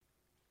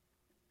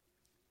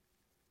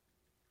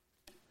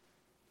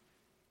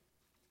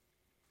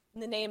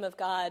In the name of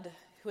God,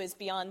 who is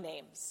beyond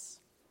names.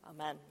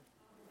 Amen.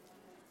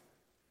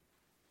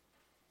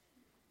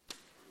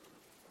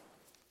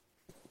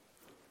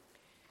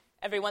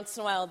 Every once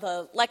in a while,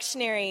 the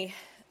lectionary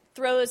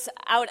throws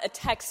out a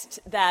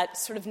text that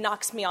sort of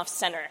knocks me off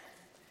center,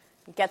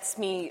 gets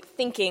me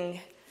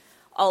thinking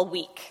all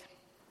week.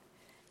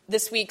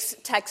 This week's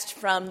text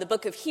from the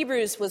book of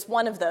Hebrews was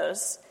one of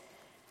those.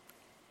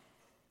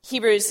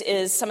 Hebrews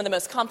is some of the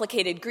most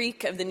complicated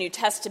Greek of the New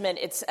Testament.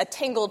 It's a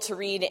tangle to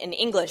read in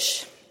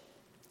English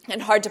and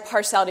hard to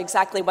parse out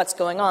exactly what's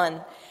going on.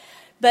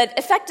 But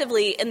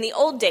effectively, in the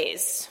old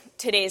days,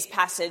 today's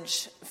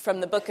passage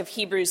from the book of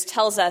Hebrews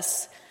tells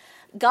us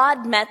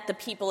God met the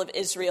people of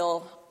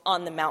Israel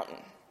on the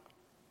mountain.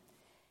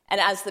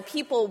 And as the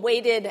people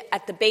waited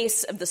at the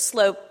base of the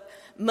slope,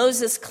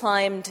 Moses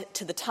climbed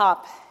to the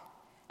top,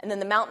 and then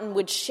the mountain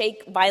would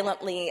shake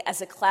violently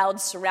as a cloud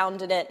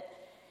surrounded it,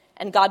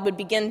 and God would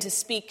begin to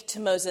speak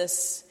to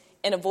Moses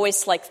in a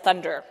voice like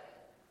thunder,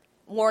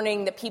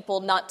 warning the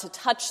people not to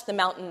touch the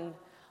mountain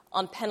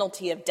on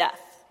penalty of death.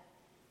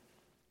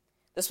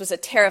 This was a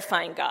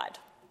terrifying God,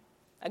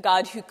 a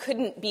God who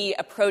couldn't be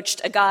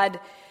approached, a God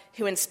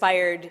who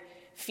inspired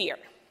fear.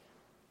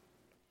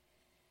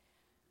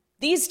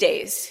 These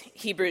days,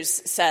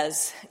 Hebrews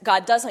says,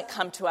 God doesn't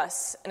come to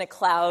us in a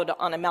cloud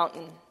on a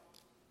mountain.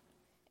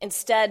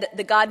 Instead,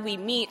 the God we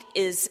meet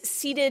is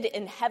seated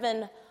in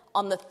heaven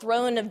on the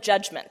throne of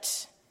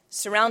judgment,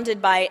 surrounded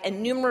by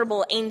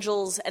innumerable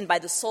angels and by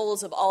the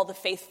souls of all the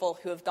faithful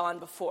who have gone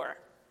before,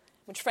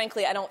 which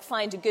frankly I don't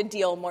find a good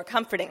deal more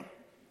comforting.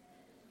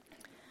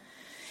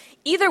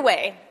 Either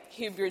way,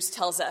 Hebrews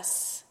tells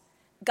us,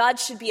 God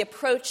should be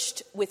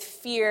approached with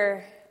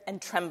fear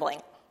and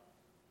trembling.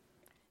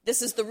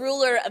 This is the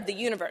ruler of the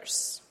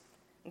universe,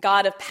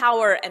 God of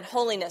power and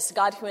holiness,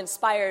 God who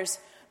inspires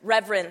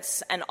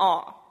reverence and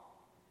awe.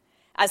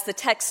 As the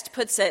text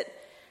puts it,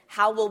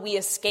 how will we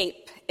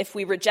escape if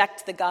we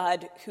reject the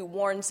God who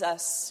warns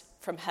us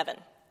from heaven?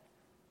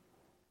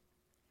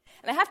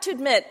 And I have to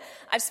admit,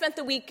 I've spent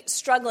the week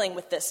struggling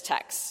with this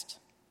text.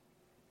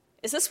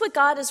 Is this what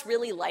God is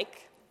really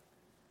like?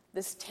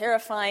 This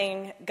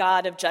terrifying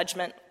God of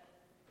judgment?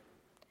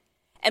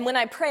 And when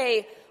I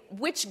pray,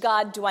 which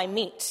God do I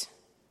meet?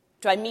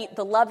 Do I meet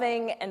the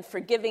loving and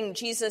forgiving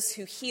Jesus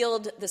who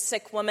healed the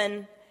sick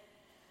woman?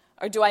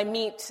 Or do I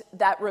meet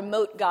that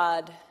remote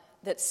God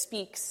that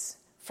speaks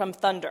from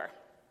thunder?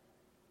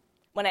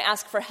 When I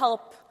ask for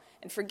help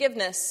and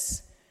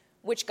forgiveness,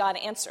 which God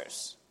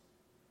answers?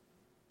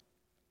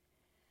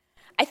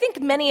 I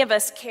think many of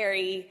us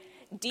carry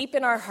deep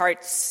in our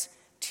hearts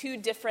two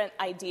different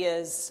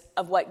ideas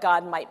of what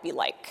God might be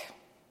like.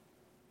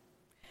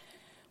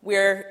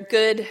 We're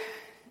good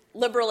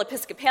liberal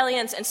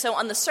Episcopalians, and so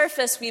on the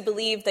surface we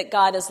believe that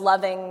God is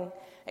loving,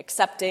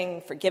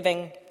 accepting,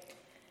 forgiving.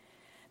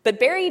 But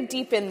buried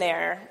deep in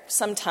there,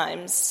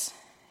 sometimes,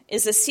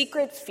 is a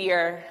secret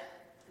fear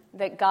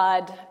that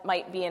God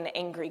might be an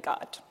angry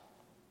God,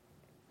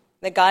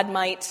 that God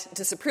might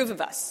disapprove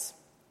of us,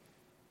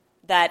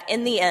 that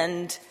in the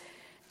end,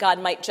 God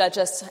might judge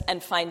us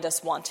and find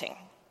us wanting.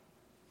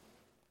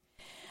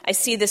 I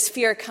see this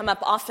fear come up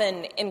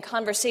often in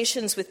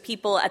conversations with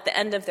people at the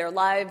end of their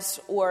lives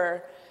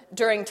or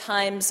during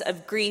times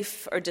of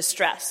grief or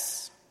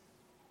distress.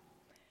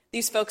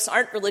 These folks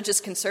aren't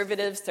religious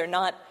conservatives, they're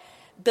not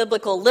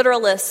biblical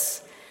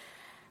literalists,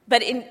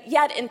 but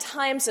yet in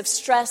times of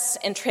stress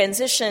and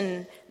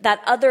transition,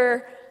 that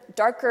other,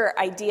 darker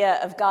idea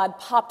of God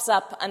pops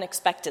up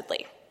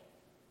unexpectedly,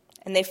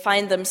 and they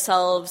find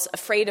themselves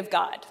afraid of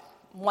God,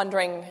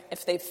 wondering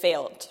if they've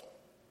failed.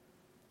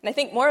 And I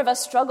think more of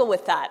us struggle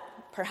with that,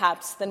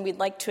 perhaps, than we'd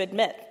like to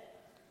admit.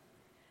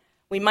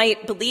 We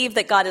might believe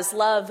that God is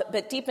love,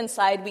 but deep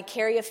inside we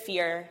carry a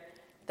fear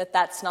that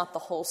that's not the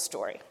whole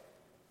story.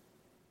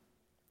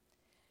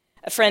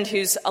 A friend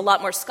who's a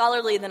lot more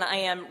scholarly than I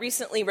am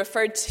recently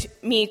referred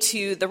me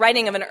to the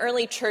writing of an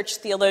early church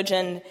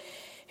theologian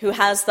who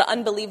has the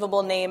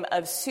unbelievable name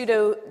of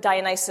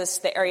Pseudo-Dionysius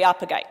the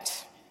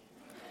Areopagite.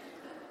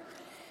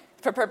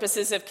 For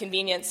purposes of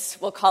convenience,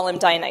 we'll call him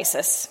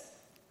Dionysius.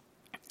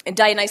 And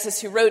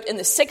Dionysius, who wrote in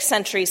the 6th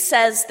century,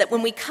 says that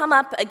when we come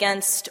up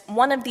against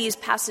one of these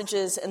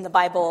passages in the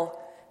Bible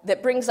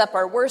that brings up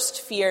our worst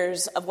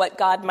fears of what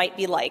God might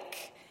be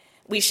like,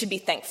 we should be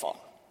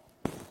thankful.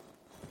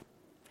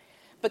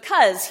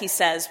 Because, he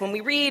says, when we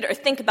read or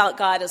think about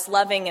God as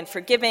loving and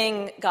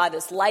forgiving, God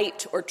as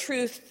light or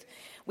truth,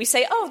 we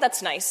say, oh,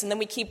 that's nice, and then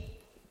we keep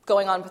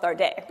going on with our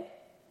day.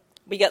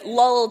 We get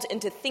lulled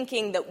into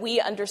thinking that we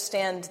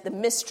understand the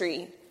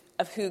mystery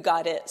of who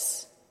God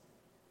is.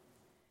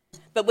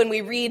 But when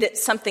we read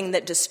something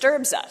that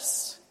disturbs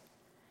us,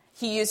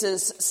 he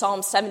uses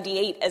Psalm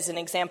 78 as an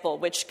example,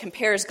 which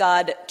compares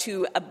God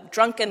to a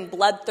drunken,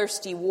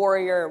 bloodthirsty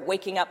warrior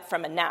waking up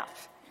from a nap.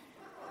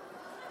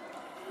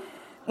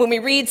 When we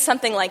read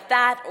something like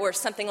that, or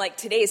something like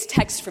today's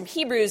text from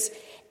Hebrews,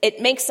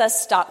 it makes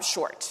us stop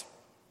short.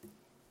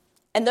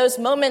 And those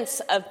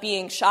moments of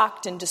being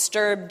shocked and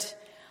disturbed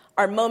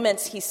are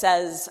moments, he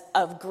says,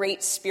 of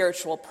great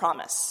spiritual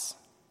promise.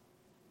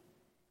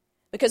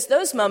 Because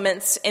those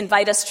moments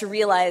invite us to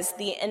realize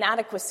the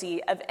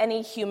inadequacy of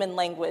any human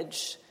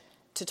language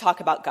to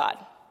talk about God.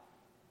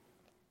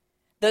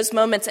 Those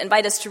moments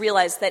invite us to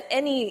realize that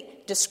any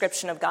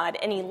description of God,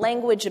 any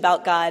language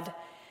about God,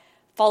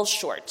 falls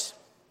short.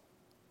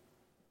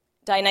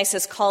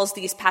 Dionysius calls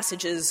these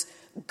passages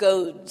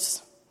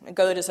goads. A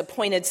goad is a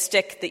pointed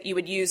stick that you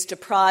would use to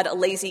prod a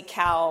lazy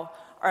cow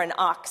or an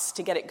ox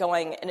to get it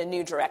going in a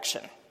new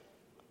direction.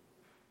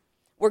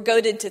 We're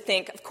goaded to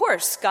think, of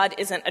course, God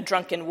isn't a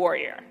drunken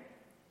warrior.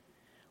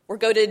 We're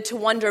goaded to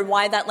wonder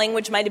why that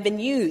language might have been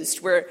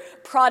used. We're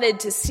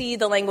prodded to see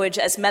the language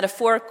as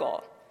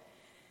metaphorical.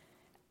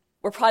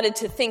 We're prodded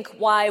to think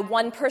why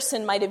one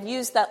person might have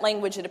used that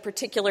language at a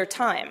particular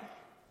time.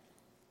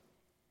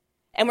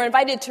 And we're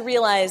invited to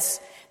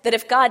realize that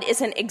if God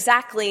isn't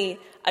exactly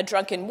a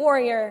drunken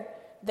warrior,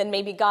 then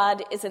maybe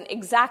God isn't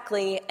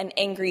exactly an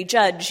angry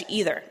judge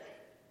either.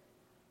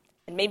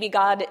 And maybe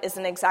God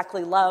isn't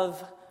exactly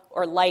love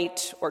or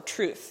light or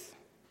truth.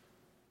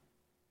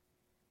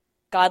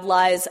 God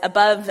lies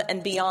above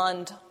and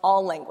beyond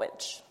all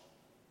language.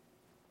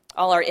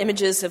 All our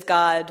images of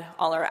God,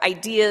 all our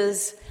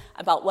ideas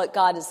about what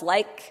God is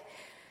like,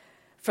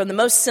 from the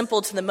most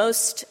simple to the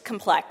most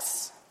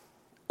complex,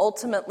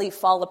 ultimately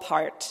fall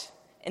apart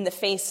in the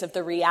face of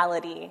the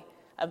reality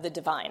of the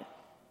divine.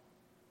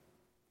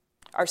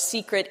 Our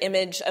secret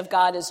image of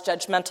God as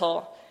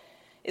judgmental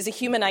is a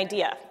human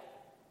idea.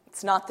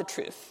 It's not the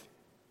truth.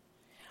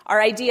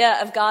 Our idea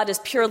of God as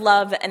pure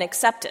love and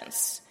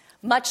acceptance,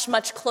 much,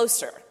 much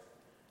closer.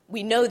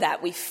 We know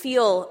that. We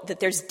feel that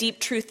there's deep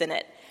truth in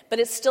it, but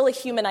it's still a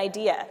human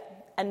idea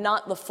and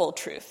not the full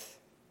truth.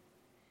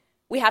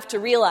 We have to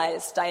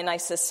realize,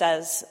 Dionysius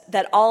says,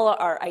 that all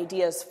our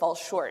ideas fall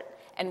short,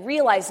 and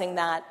realizing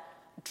that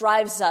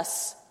drives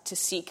us to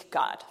seek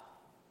God.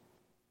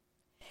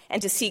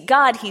 And to seek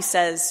God, he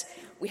says,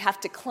 we have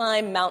to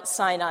climb Mount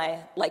Sinai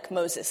like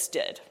Moses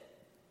did.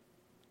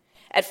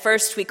 At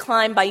first, we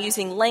climb by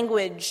using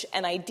language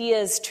and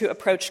ideas to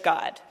approach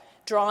God,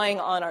 drawing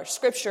on our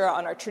scripture,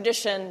 on our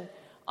tradition,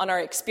 on our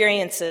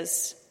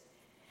experiences.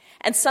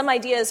 And some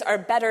ideas are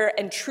better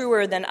and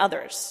truer than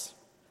others.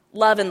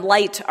 Love and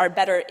light are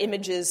better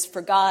images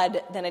for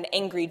God than an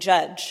angry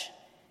judge.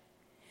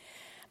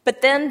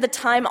 But then the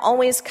time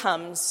always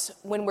comes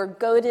when we're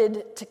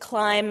goaded to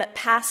climb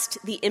past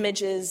the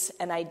images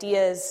and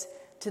ideas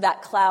to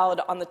that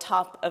cloud on the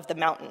top of the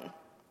mountain.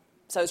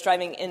 So I was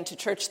driving into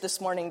church this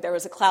morning. There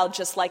was a cloud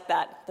just like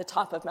that, the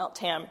top of Mount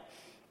Tam.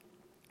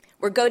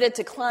 We're goaded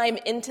to climb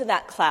into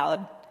that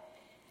cloud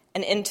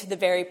and into the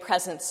very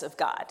presence of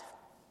God.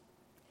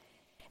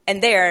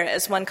 And there,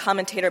 as one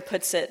commentator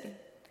puts it,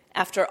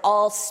 after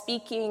all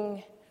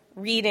speaking,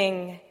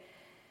 reading,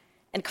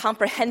 and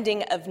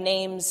comprehending of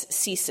names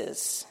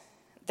ceases,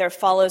 there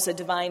follows a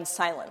divine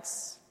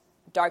silence,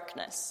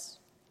 darkness,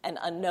 and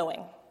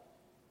unknowing.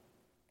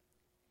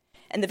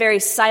 And the very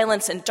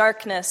silence and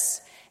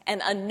darkness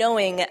and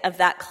unknowing of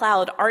that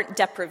cloud aren't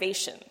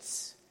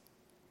deprivations.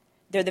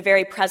 They're the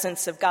very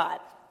presence of God.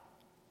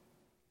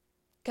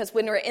 Because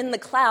when we're in the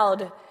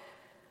cloud,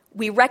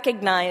 we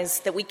recognize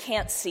that we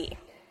can't see.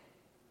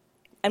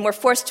 And we're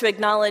forced to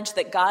acknowledge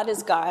that God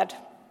is God,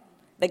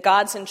 that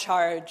God's in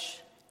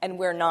charge, and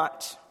we're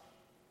not.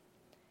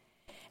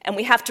 And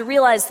we have to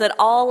realize that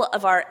all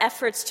of our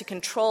efforts to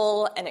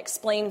control and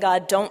explain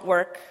God don't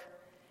work,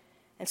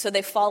 and so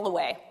they fall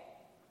away.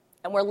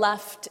 And we're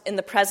left in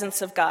the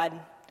presence of God,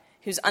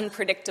 who's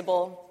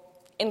unpredictable,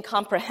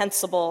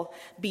 incomprehensible,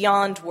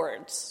 beyond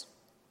words.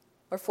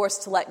 We're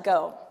forced to let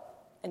go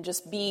and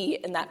just be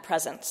in that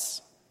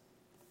presence.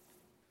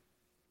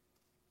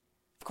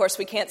 Of course,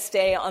 we can't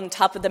stay on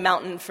top of the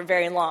mountain for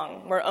very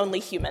long. We're only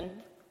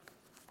human.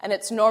 And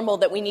it's normal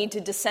that we need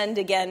to descend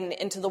again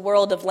into the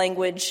world of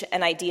language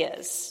and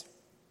ideas.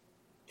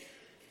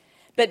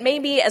 But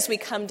maybe as we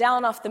come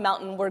down off the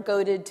mountain, we're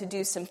goaded to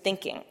do some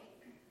thinking.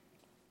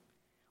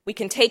 We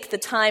can take the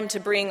time to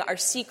bring our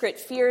secret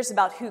fears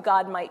about who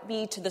God might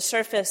be to the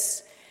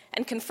surface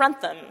and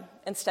confront them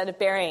instead of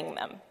burying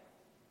them.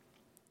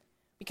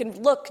 We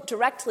can look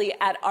directly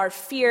at our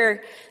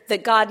fear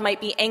that God might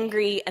be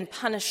angry and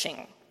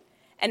punishing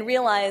and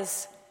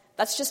realize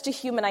that's just a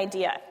human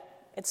idea.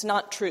 It's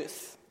not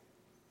truth.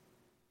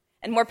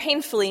 And more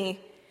painfully,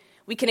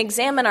 we can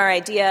examine our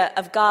idea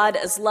of God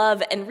as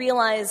love and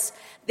realize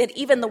that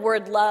even the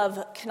word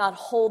love cannot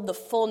hold the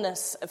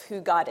fullness of who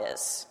God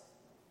is.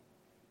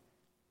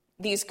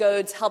 These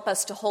goads help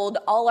us to hold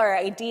all our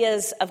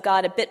ideas of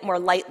God a bit more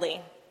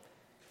lightly.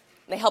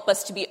 They help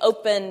us to be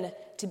open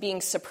to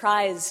being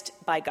surprised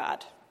by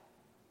God,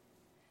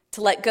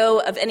 to let go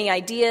of any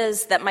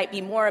ideas that might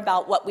be more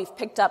about what we've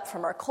picked up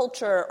from our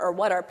culture or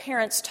what our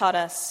parents taught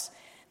us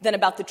than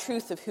about the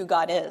truth of who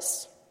God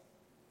is.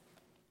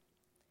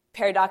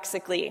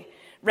 Paradoxically,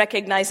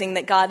 recognizing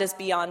that God is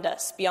beyond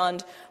us,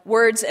 beyond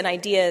words and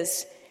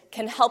ideas,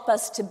 can help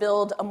us to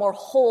build a more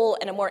whole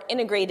and a more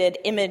integrated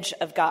image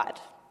of God,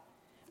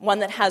 one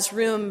that has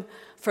room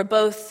for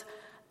both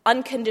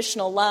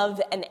unconditional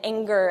love and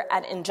anger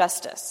at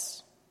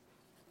injustice,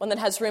 one that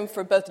has room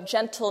for both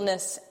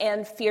gentleness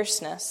and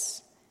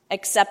fierceness,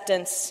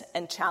 acceptance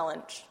and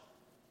challenge.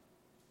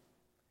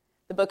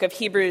 The book of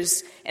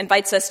Hebrews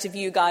invites us to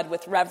view God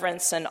with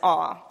reverence and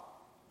awe,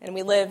 and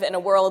we live in a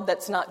world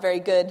that's not very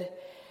good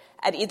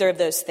at either of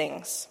those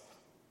things.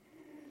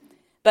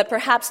 But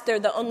perhaps they're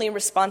the only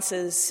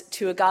responses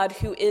to a God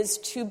who is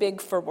too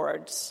big for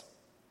words,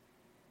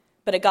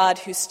 but a God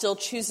who still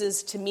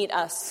chooses to meet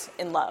us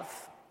in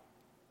love.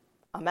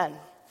 Amen.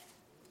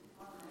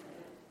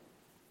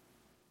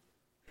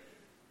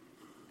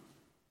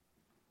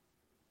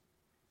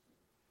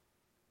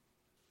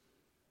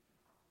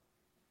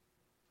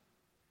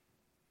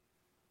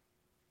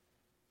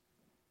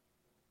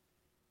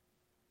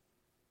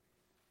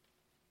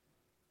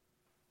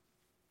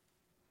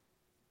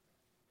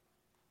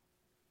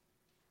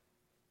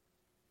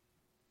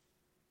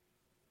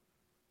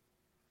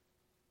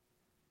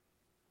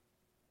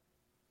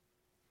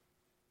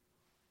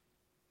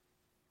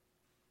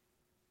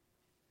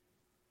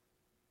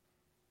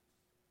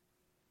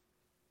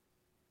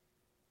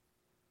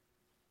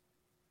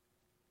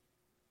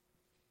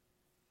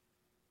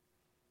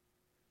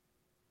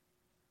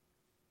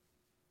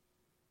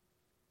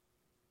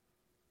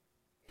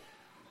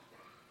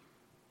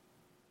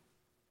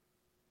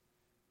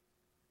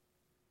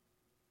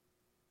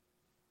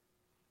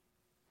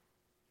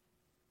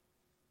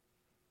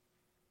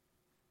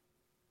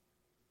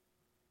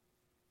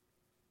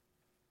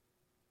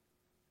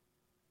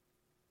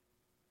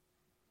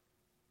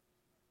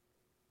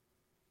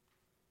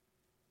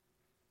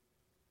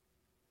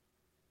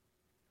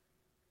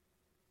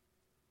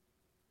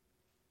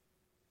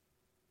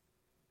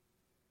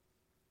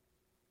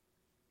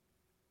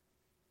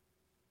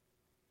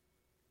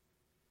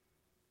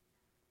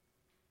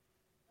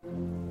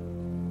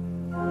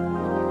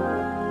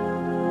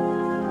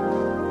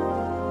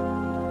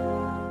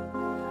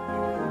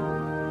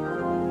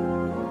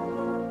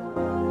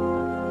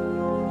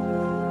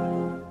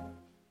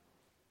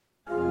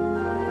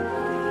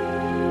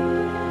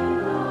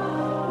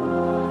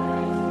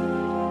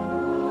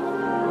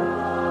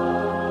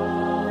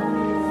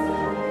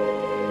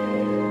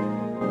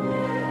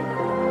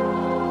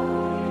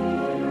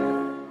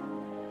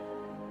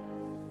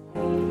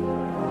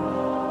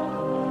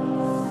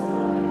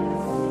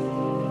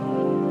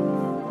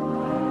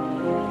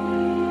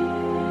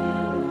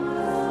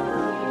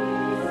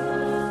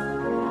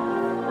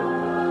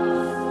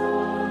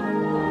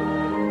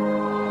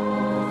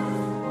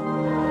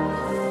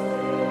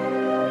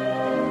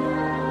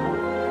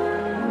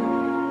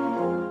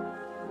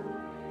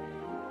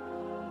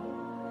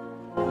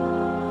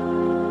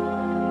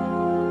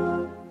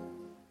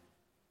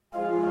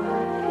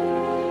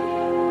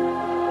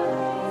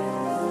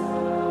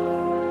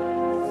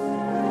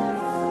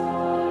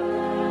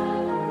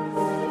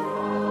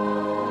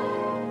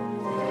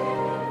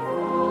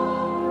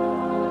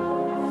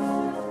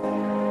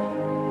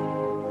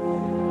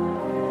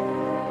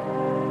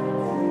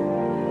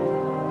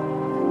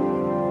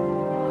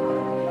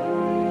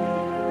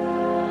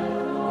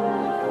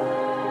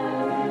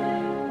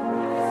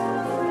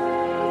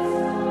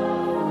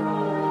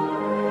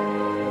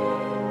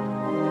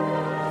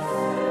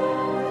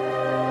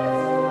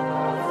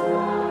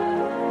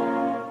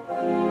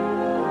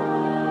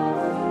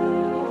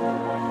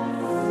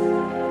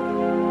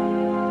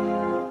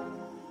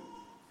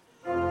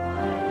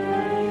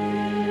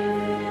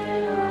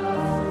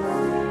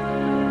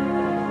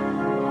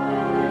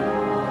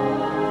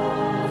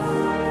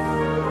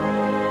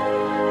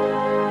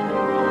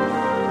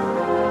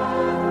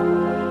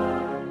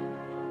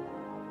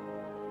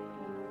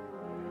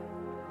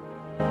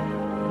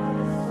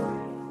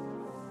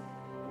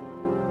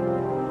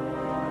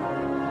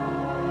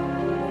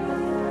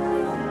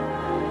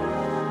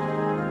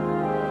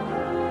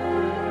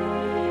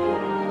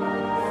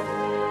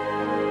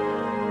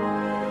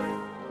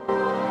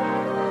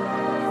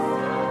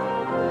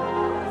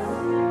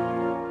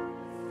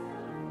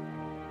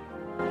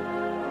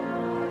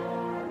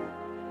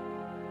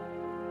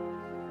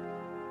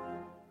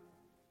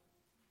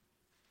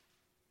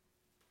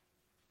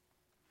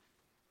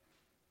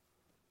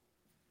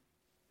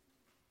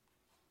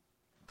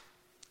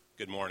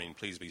 Good morning.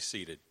 Please be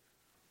seated.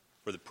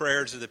 For the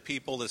prayers of the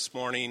people this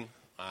morning,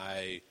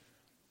 I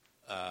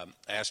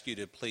ask you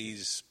to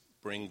please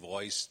bring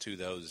voice to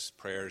those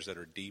prayers that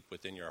are deep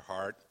within your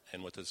heart,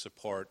 and with the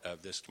support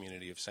of this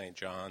community of St.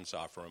 John's,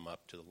 offer them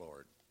up to the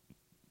Lord.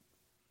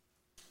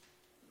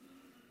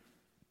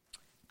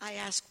 I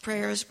ask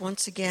prayers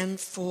once again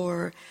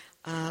for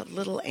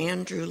little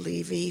Andrew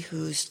Levy,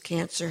 whose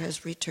cancer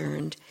has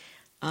returned.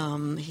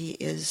 He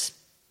is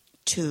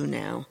 2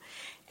 now.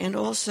 And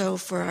also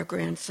for our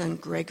grandson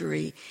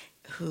Gregory,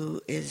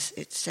 who is,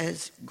 it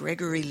says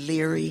Gregory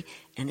Leary,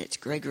 and it's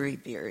Gregory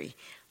Beery,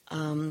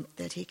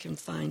 that he can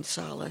find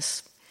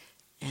solace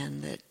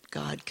and that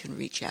God can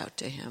reach out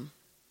to him.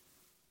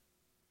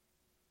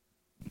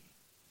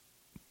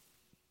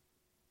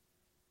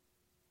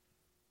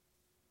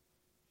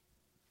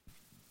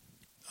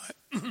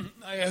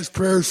 I ask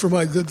prayers for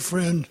my good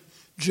friend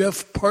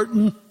Jeff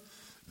Parton,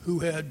 who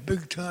had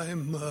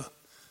big-time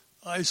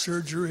eye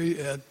surgery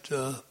at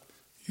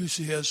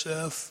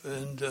UCSF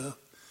and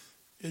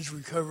is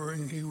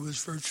recovering. He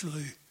was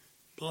virtually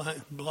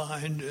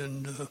blind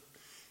and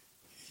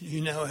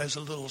he now has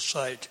a little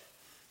sight.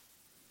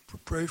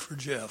 Pray for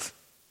Jeff.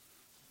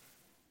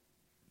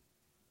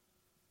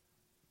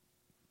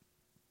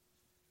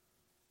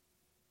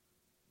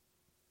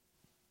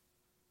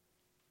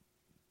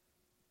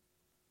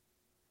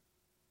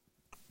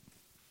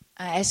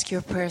 I ask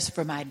your prayers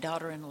for my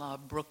daughter-in-law,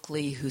 Brooke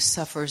Lee, who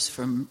suffers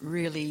from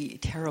really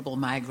terrible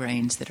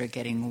migraines that are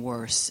getting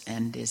worse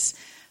and is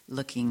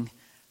looking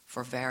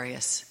for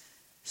various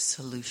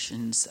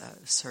solutions,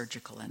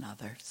 surgical and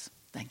others.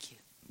 Thank you.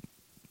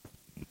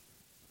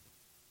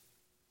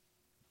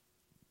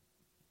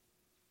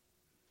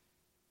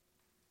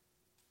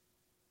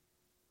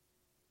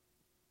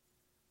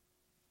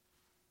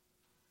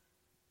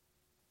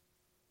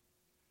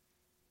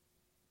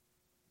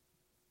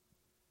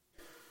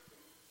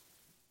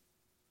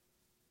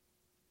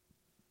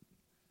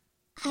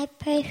 I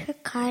pray for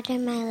Carter,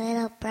 my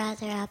little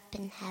brother up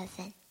in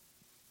heaven.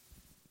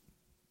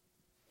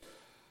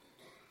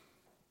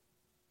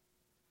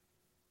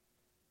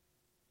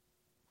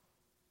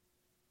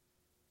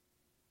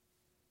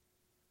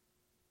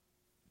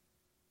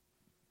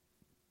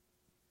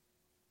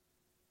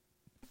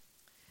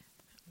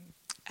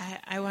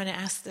 I want to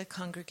ask the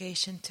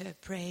congregation to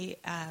pray,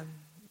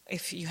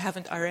 if you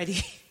haven't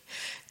already,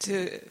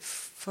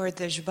 for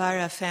the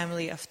Jbara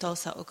family of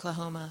Tulsa,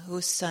 Oklahoma,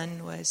 whose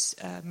son was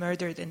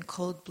murdered in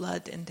cold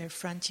blood in their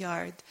front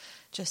yard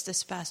just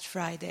this past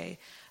Friday.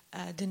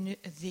 The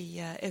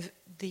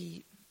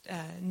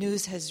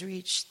news has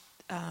reached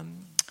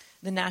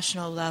the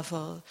national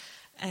level,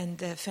 and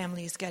the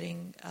family is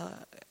getting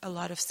a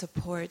lot of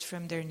support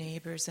from their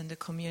neighbors and the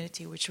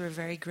community, which we're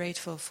very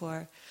grateful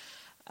for.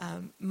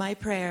 My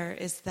prayer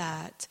is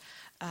that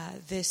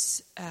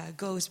this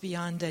goes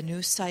beyond the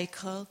news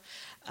cycle.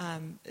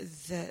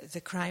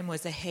 The crime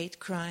was a hate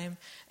crime,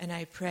 and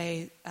I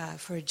pray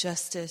for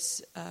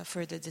justice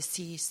for the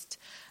deceased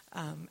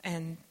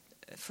and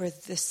for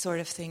this sort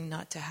of thing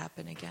not to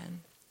happen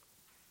again.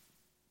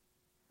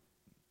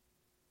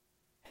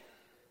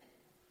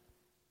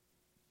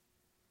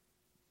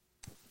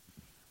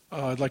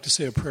 I'd like to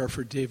say a prayer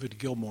for David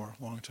Gilmore,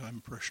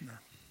 longtime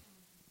parishioner.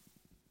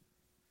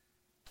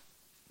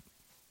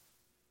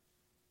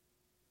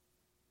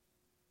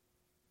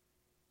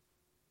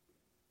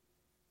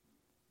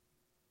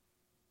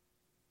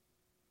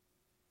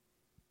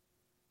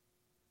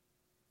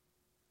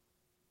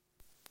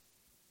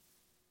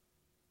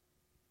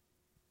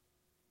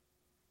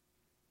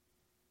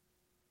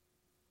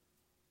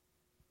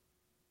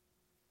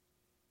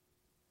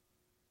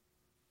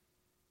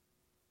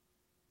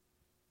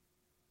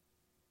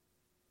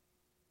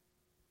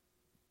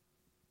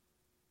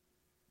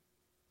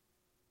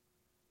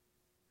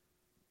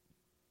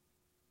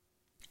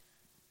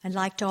 I'd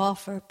like to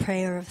offer a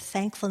prayer of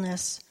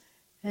thankfulness,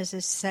 as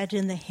is said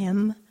in the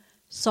hymn,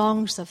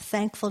 songs of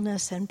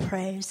thankfulness and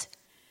praise,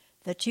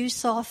 that you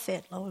saw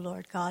fit, O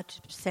Lord God, to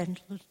send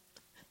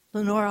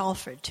Lenore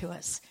Alford to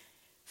us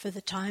for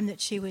the time that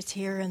she was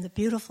here and the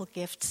beautiful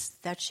gifts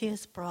that she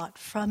has brought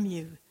from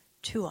you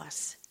to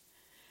us.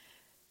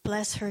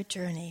 Bless her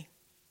journey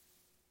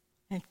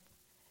and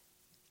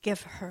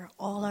give her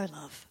all our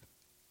love.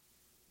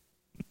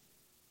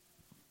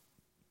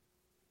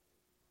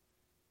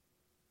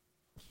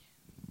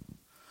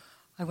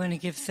 I want to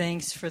give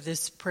thanks for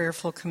this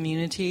prayerful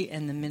community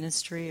and the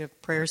ministry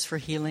of prayers for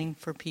healing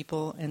for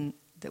people and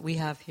that we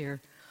have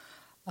here.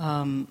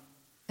 And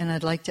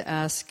I'd like to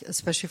ask,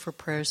 especially for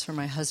prayers for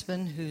my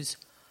husband, whose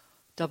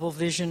double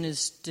vision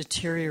is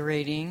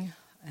deteriorating,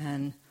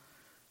 and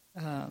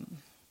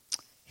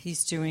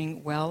he's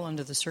doing well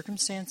under the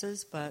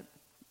circumstances, but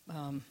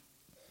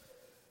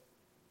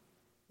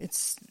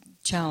it's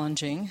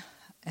challenging.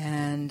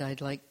 And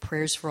I'd like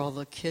prayers for all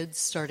the kids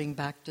starting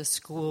back to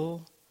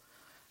school.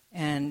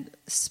 And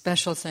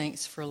special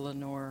thanks for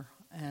Lenore.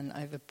 And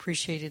I've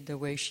appreciated the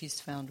way she's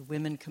found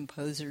women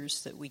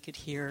composers that we could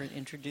hear and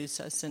introduce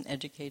us and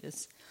educate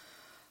us.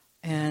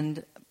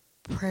 And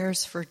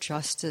prayers for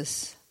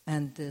justice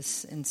and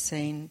this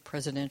insane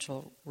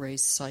presidential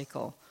race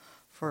cycle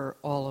for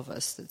all of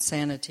us, that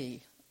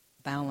sanity,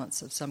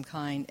 balance of some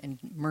kind, and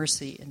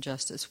mercy and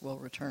justice will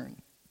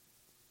return.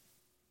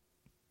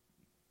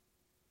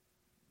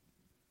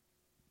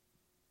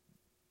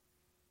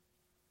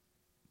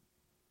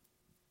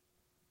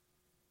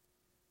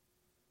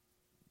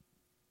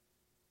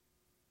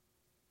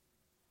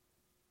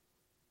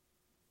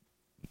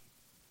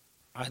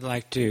 I'd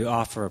like to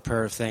offer a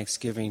prayer of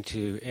thanksgiving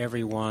to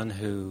everyone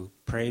who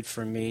prayed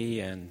for me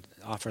and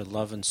offered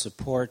love and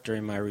support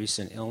during my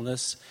recent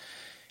illness.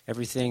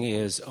 Everything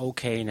is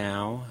okay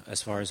now,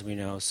 as far as we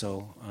know,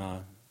 so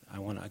I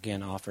want to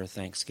again offer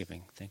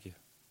thanksgiving. Thank you.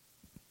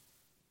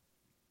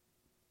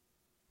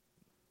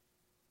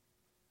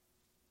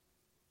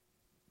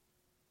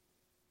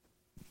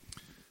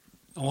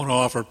 I want to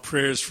offer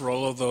prayers for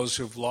all of those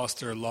who've lost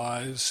their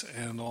lives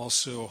and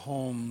also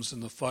homes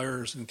in the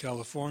fires in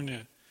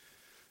California.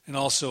 and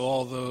also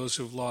all those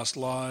who've lost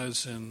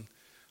lives and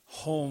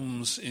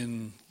homes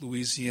in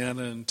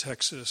Louisiana and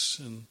Texas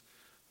and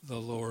the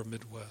lower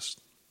Midwest.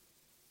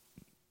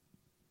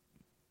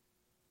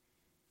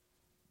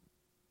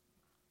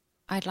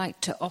 I'd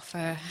like to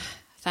offer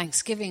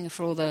thanksgiving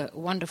for all the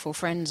wonderful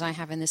friends I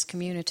have in this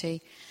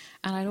community.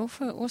 And I'd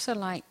also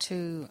like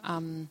to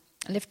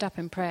lift up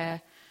in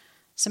prayer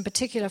some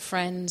particular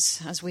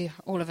friends, as we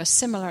all of a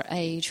similar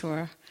age, who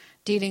are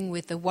dealing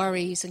with the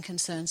worries and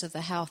concerns of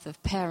the health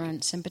of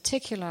parents. In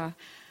particular,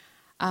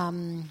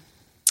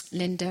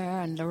 Linda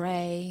and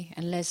Lorraine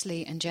and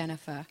Leslie and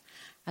Jennifer,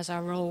 as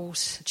our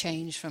roles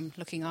change from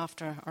looking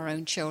after our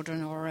own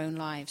children or our own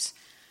lives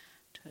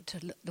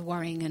to the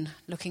worrying and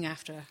looking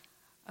after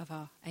of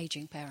our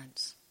aging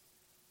parents.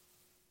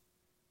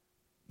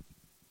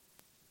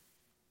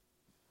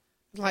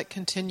 I'd like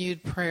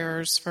continued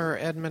prayers for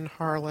Edmund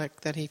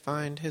Harlick, that he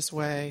find his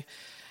way,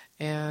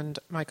 and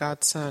my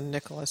godson,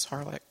 Nicholas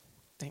Harlick.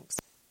 Thanks.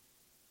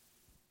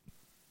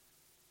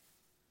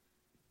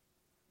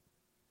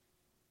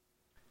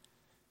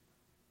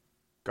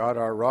 God,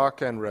 our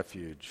rock and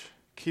refuge,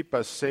 keep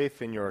us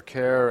safe in your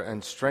care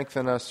and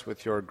strengthen us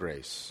with your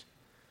grace,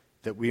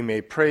 that we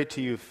may pray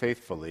to you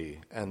faithfully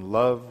and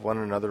love one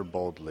another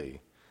boldly,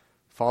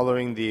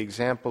 following the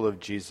example of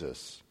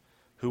Jesus,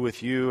 who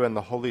with you and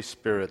the Holy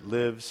Spirit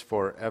lives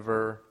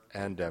forever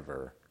and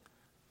ever.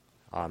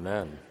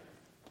 Amen.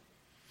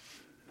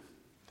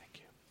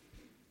 Thank you.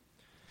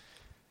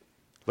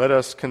 Let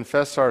us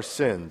confess our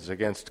sins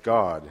against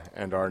God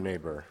and our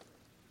neighbor.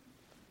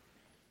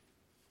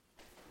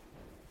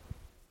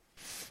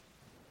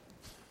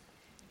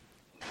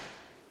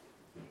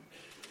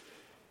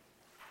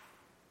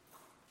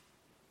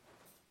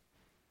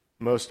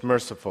 Most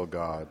merciful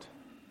God,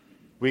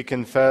 we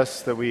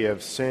confess that we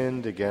have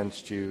sinned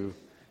against you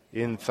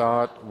in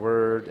thought,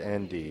 word,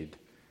 and deed,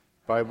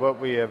 by what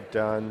we have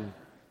done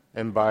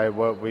and by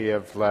what we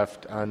have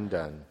left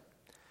undone.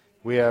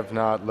 We have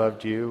not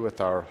loved you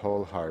with our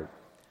whole heart.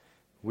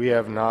 We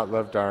have not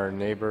loved our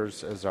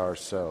neighbors as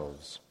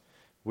ourselves.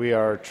 We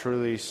are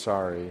truly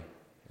sorry,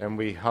 and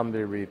we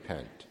humbly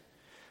repent.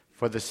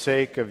 For the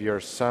sake of your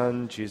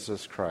Son,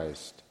 Jesus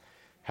Christ,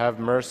 have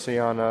mercy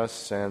on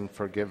us and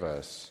forgive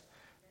us,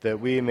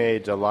 that we may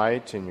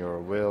delight in your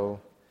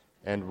will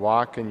and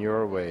walk in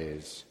your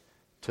ways,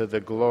 to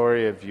the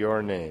glory of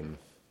your name.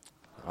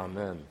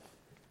 Amen.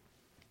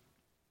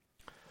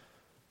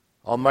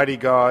 Almighty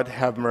God,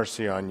 have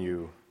mercy on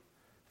you.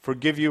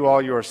 Forgive you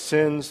all your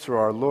sins through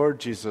our Lord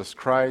Jesus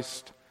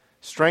Christ.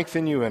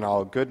 Strengthen you in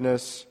all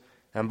goodness,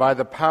 and by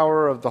the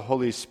power of the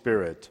Holy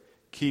Spirit,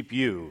 keep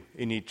you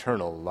in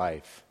eternal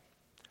life.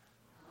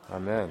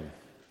 Amen.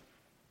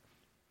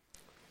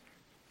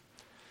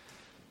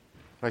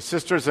 My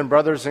sisters and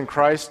brothers in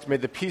Christ, may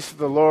the peace of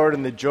the Lord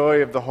and the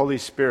joy of the Holy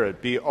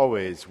Spirit be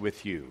always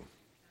with you.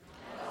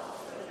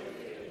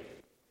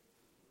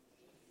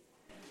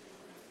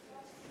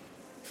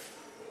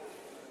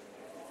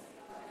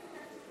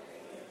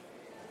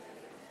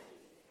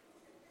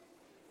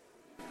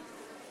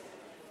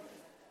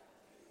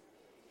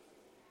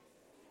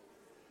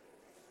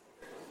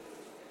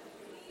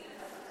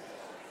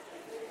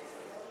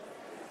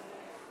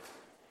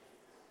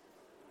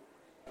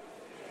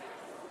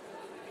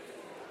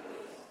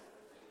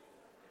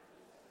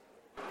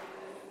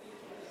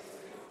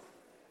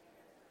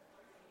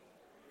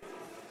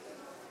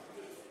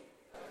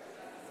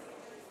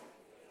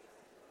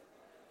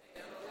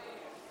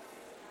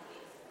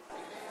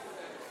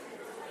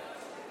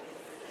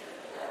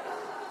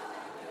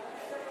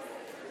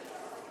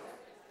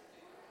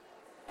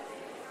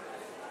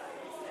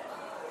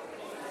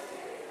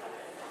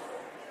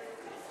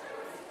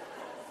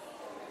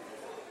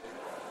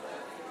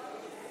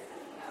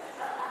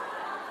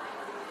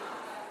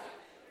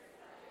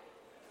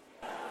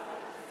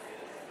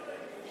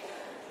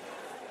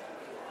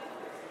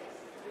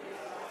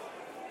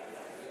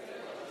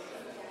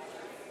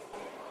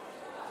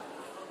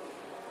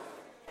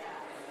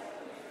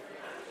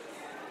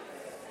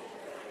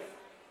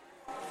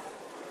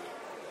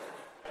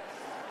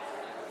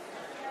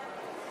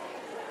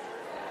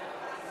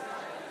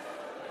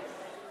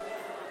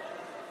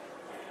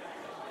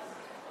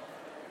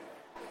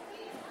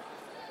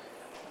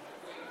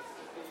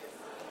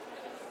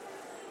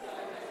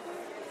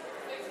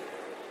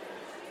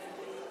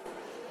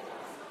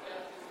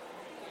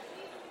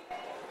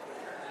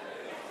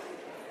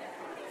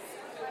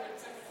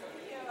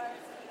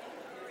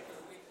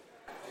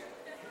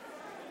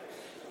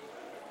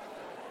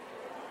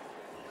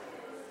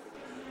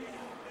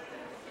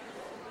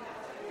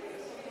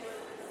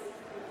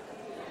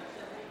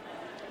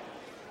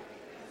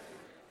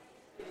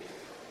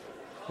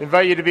 I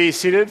invite you to be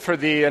seated for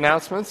the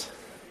announcements.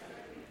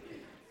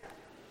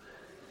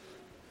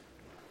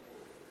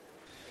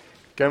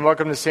 Again,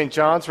 welcome to St.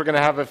 John's. We're going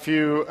to have a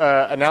few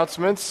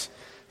announcements.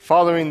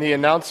 Following the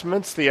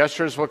announcements, the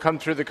ushers will come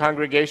through the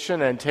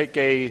congregation and take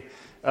a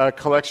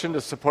collection to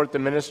support the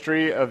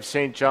ministry of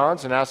St.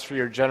 John's and ask for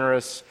your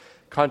generous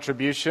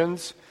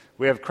contributions.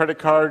 We have credit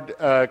card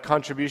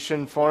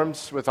contribution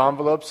forms with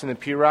envelopes in the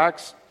pew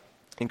racks.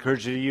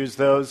 Encourage you to use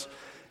those.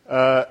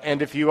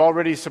 And if you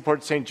already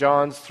support St.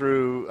 John's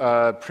through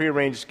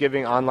prearranged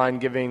giving, online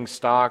giving,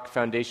 stock,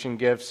 foundation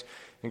gifts,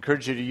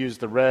 encourage you to use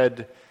the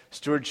red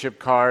stewardship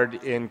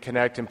card in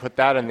Connect and put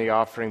that in the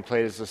offering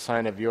plate as a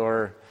sign of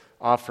your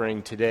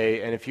offering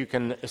today. And if you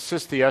can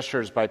assist the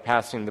ushers by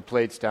passing the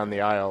plates down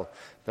the aisle,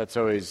 that's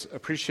always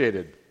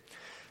appreciated.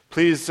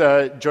 Please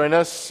join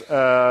us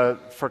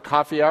for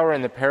coffee hour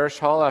in the parish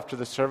hall after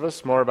the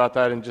service. More about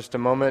that in just a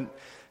moment.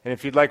 And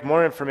if you'd like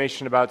more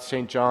information about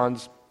St.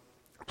 John's,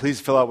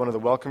 please fill out one of the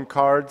welcome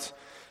cards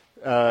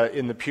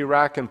in the pew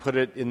rack and put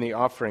it in the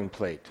offering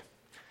plate.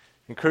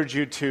 Encourage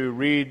you to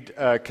read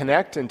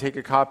Connect and take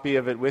a copy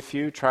of it with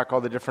you. Track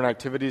all the different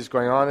activities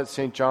going on at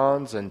St.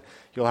 John's, and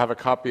you'll have a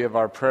copy of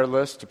our prayer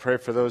list to pray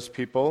for those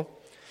people.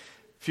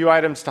 A few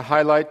items to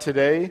highlight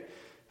today.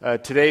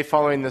 Today,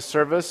 following the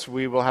service,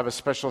 we will have a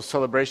special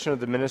celebration of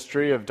the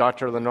ministry of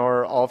Dr.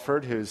 Lenore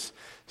Alford, who's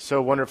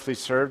so wonderfully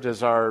served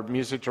as our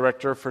music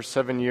director for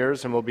 7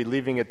 years and will be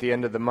leaving at the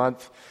end of the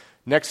month.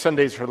 Next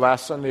Sunday is her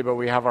last Sunday, but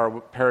we have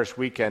our parish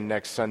weekend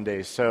next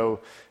Sunday. So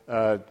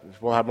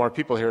we'll have more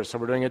people here, so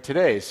we're doing it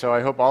today. So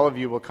I hope all of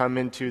you will come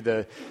into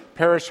the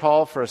parish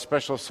hall for a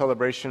special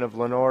celebration of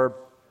Lenore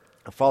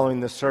following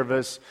the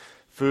service,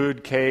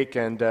 food, cake,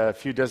 and a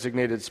few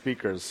designated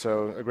speakers.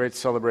 So a great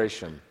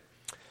celebration.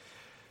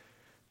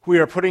 We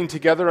are putting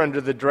together,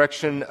 under the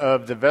direction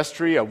of the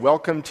vestry, a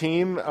welcome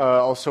team,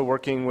 also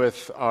working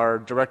with our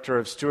director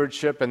of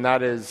stewardship, and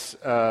that is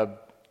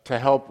to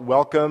help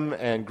welcome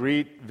and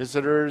greet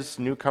visitors,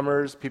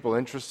 newcomers, people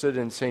interested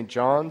in St.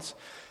 John's.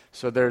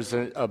 So there's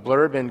a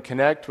blurb in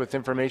Connect with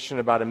information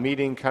about a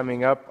meeting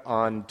coming up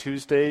on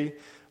Tuesday,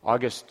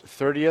 August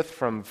 30th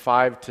from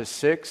 5 to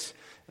 6.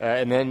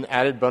 And then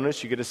added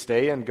bonus, you get to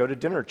stay and go to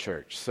dinner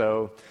church.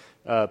 So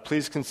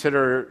please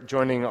consider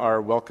joining our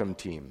welcome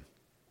team.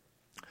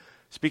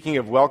 Speaking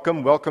of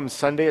Welcome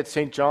Sunday at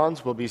St.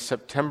 John's will be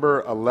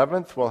September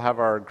 11th. We'll have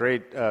our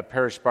great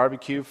parish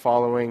barbecue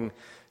following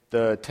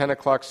the 10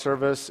 o'clock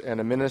service and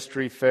a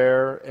ministry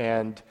fair.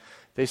 And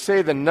they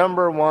say the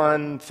number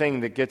one thing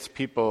that gets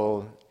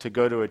people to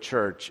go to a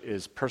church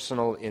is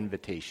personal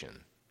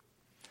invitation.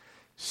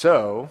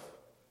 So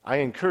I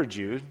encourage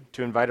you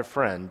to invite a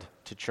friend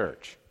to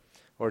church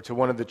or to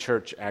one of the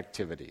church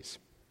activities.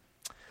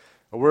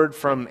 A word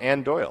from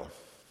Ann Doyle.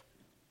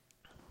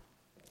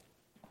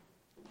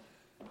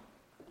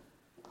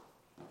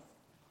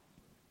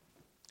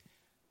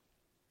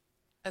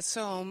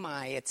 So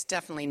it's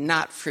definitely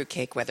not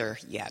fruitcake weather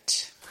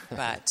yet,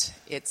 but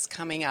it's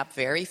coming up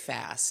very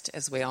fast.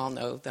 As we all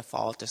know, the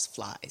fall just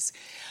flies.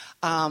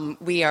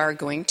 We are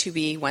going to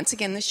be, once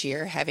again this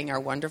year, having our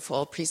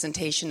wonderful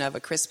presentation of A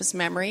Christmas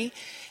Memory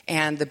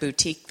and the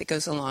boutique that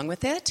goes along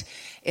with it.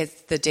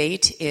 The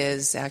date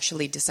is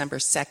actually December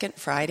 2nd,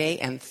 Friday,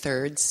 and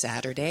 3rd,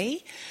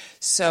 Saturday.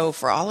 So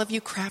for all of you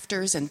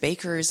crafters and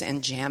bakers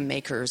and jam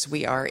makers,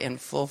 we are in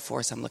full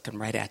force. I'm looking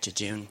right at you,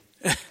 June.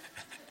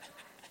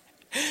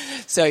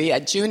 So yeah,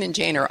 June and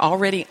Jane are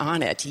already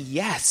on it.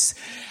 Yes.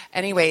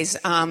 Anyways,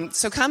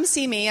 so come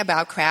see me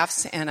about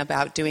crafts and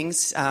about doing,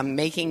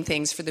 making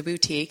things for the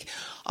boutique.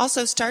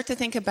 Also, start to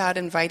think about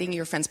inviting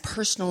your friends,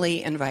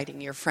 personally inviting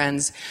your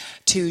friends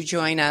to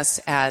join us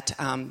at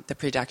the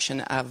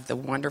production of the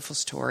wonderful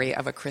story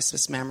of A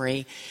Christmas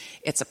Memory.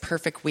 It's a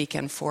perfect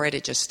weekend for it.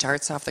 It just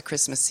starts off the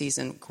Christmas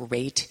season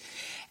great.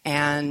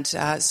 And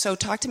so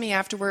talk to me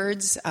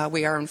afterwards.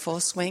 We are in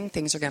full swing.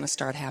 Things are going to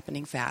start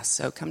happening fast.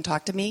 So come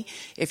talk to me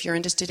if you're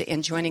interested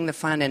in joining the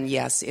fun. And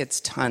yes,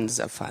 it's tons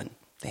of fun.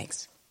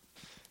 Thanks.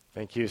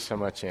 Thank you so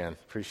much, Ann.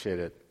 Appreciate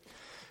it.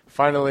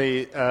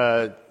 Finally,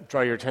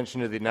 draw your attention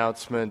to the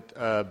announcement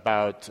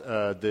about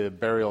the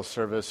burial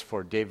service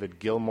for David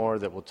Gilmore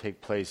that will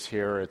take place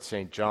here at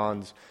St.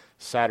 John's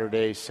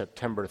Saturday,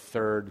 September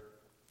 3rd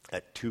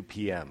at 2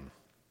 p.m.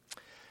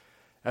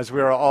 As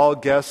we are all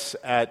guests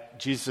at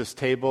Jesus'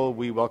 table,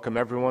 we welcome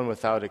everyone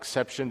without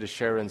exception to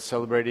share in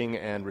celebrating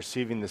and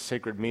receiving the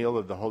sacred meal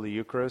of the Holy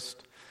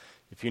Eucharist.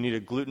 If you need a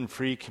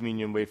gluten-free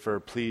communion wafer,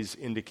 please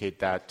indicate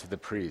that to the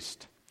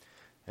priest.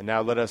 And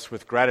now let us,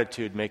 with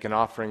gratitude, make an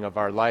offering of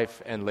our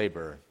life and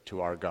labor to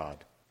our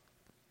God.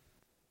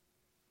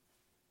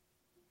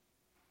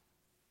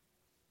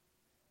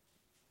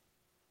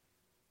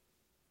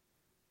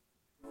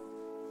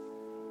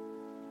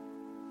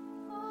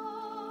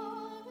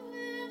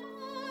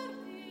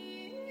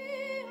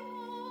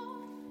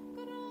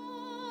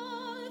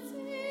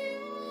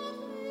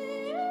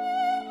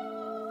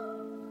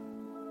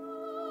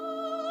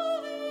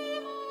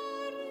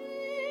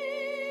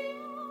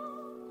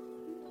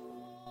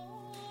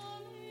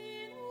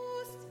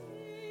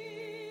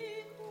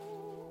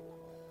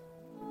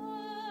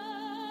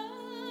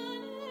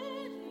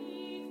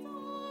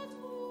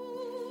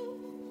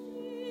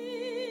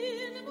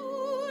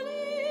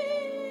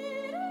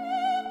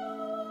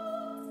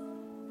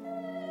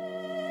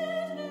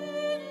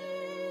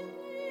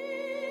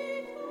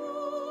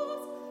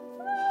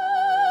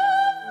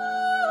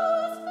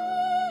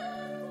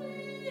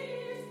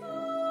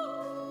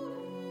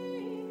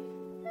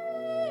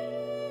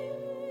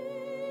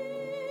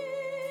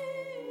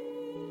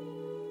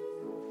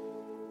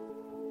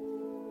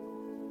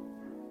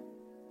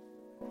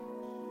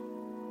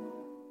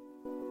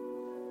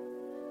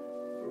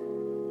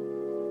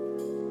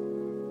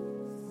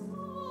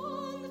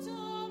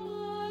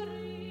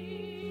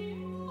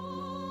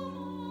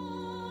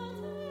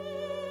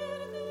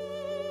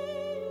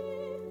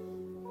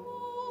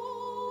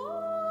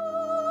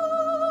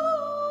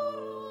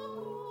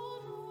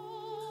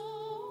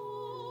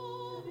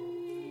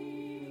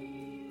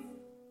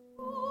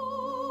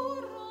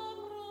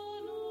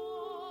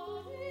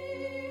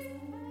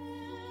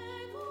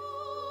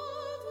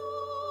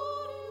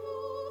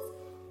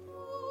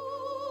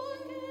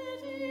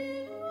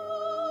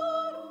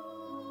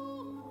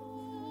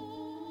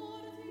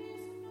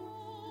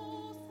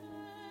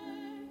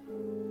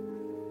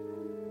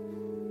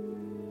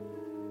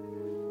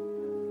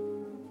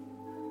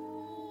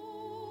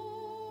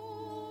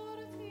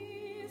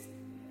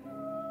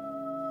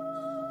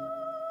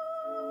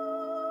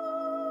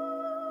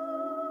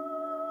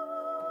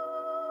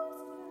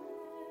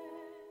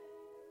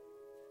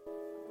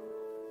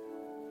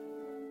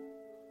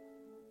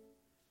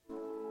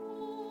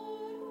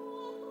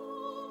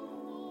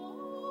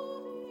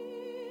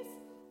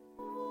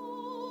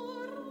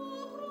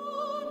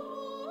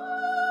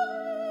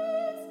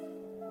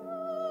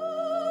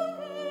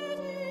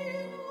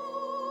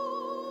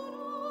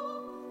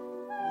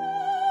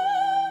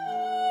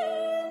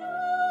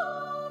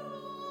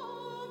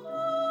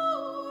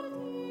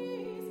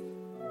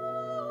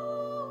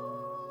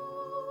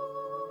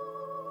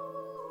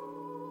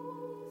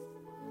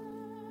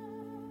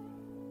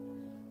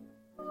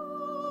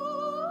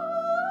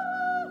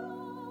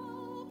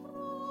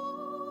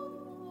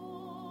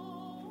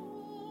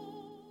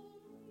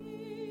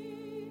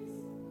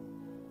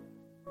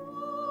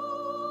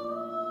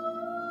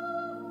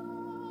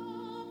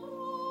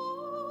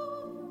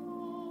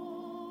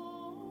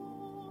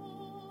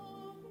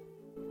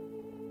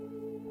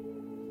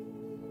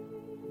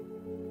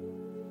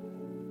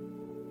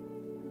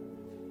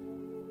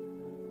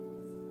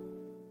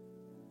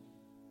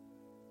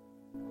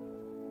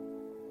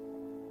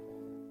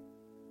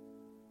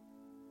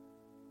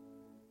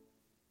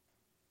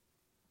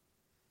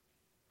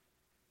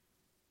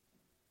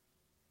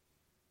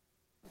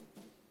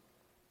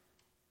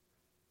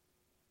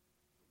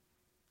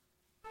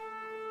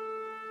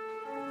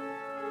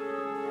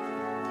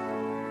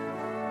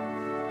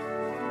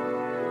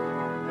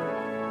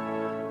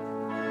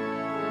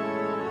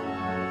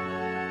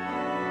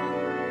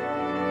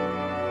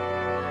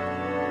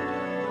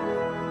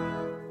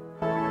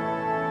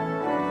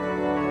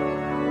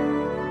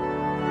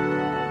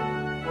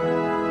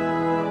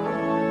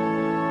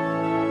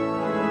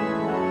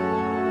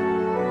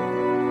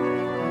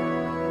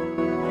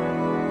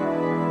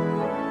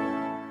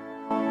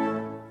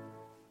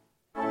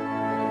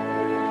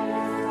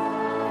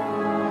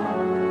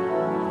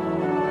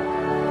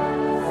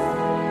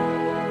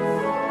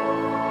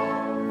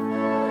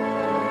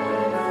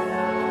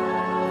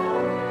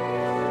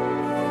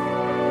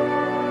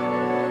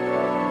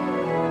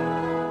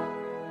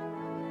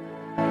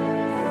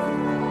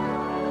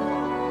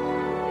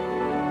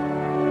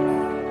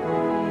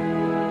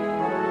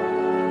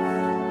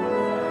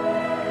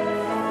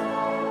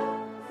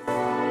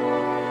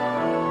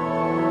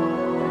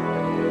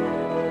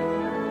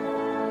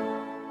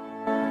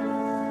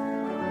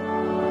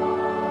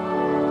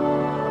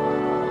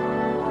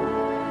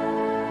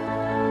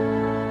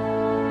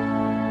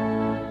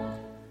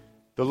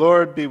 The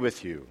Lord be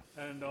with you.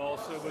 And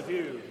also with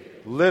you.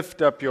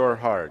 Lift up your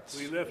hearts.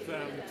 We lift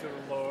them to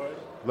the Lord.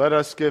 Let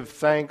us give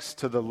thanks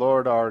to the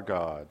Lord our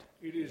God.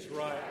 It is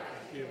right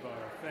to give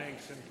our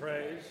thanks and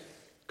praise.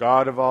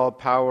 God of all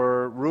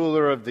power,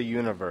 ruler of the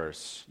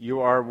universe, you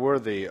are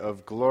worthy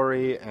of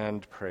glory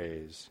and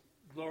praise.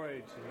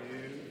 Glory to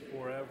you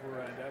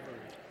forever and ever.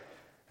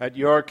 At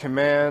your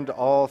command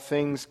all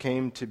things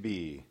came to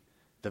be,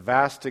 the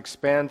vast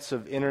expanse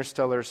of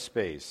interstellar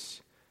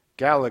space,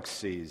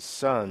 galaxies,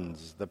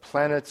 suns, the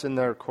planets in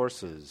their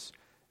courses,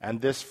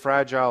 and this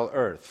fragile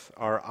earth,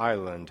 our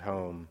island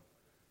home.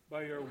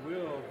 By your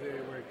will they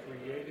were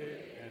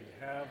created and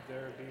have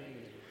their being.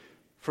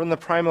 From the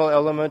primal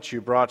element you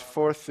brought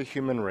forth the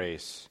human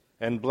race,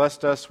 and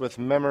blessed us with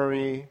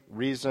memory,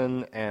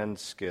 reason, and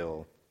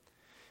skill.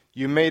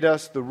 You made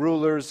us the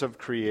rulers of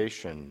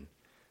creation,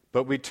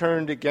 but we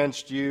turned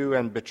against you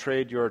and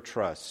betrayed your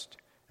trust,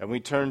 and we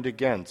turned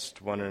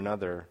against one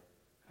another.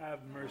 Have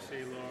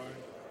mercy, Lord,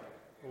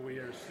 for we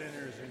are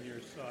sinners in your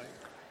sight.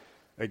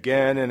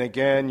 Again and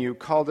again you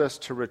called us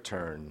to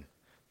return.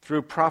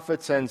 Through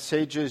prophets and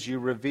sages you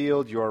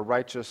revealed your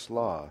righteous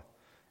law.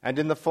 And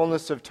in the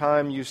fullness of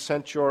time you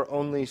sent your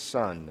only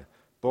Son,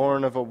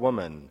 born of a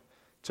woman,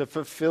 to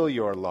fulfill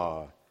your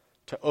law,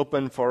 to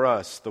open for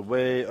us the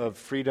way of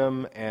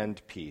freedom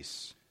and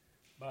peace.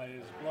 By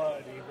his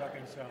blood he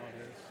reconciled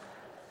us.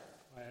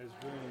 By his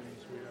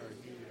wounds we are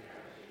healed.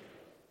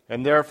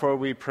 And therefore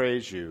we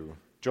praise you,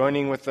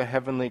 joining with the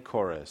heavenly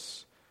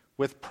chorus,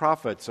 with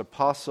prophets,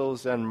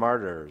 apostles, and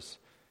martyrs,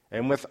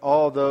 and with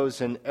all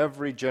those in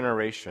every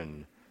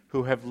generation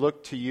who have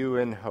looked to you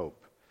in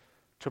hope,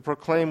 to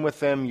proclaim with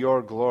them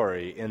your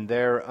glory in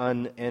their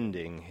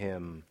unending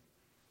hymn.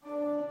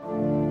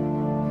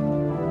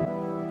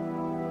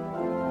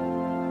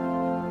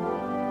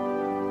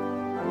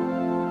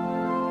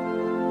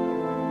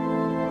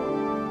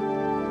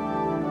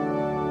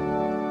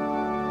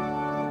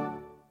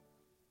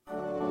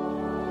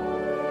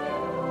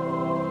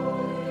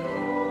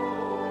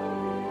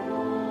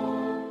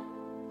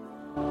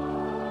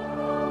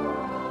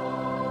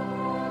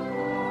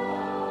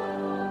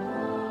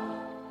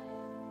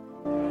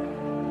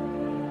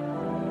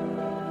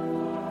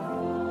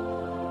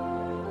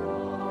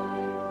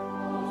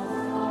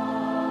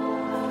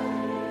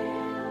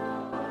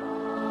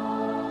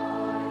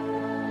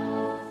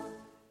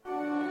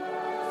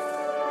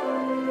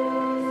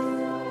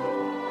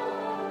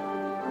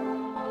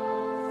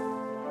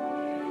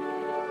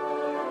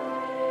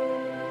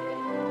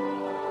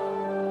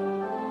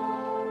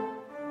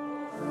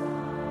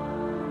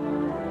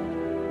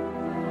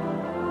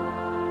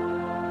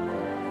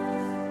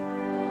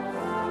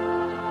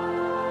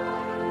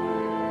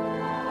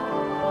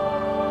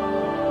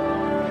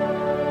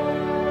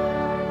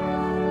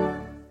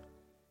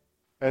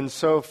 And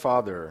so,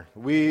 Father,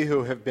 we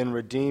who have been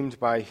redeemed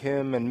by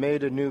him and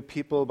made a new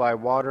people by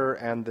water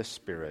and the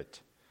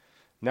Spirit,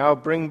 now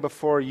bring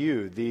before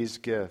you these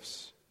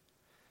gifts.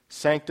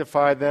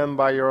 Sanctify them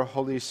by your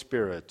Holy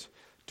Spirit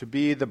to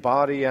be the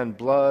body and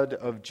blood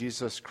of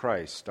Jesus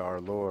Christ our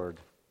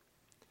Lord.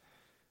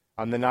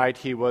 On the night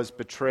he was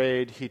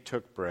betrayed, he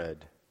took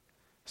bread,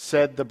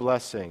 said the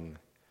blessing,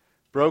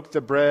 broke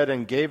the bread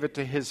and gave it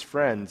to his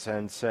friends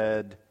and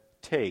said,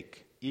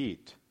 "Take,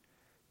 eat.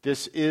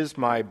 This is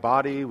my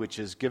body which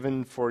is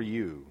given for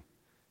you.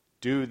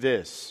 Do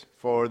this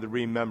for the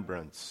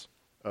remembrance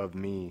of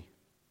me."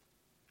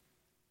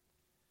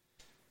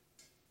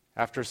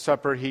 After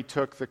supper he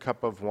took the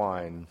cup of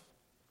wine,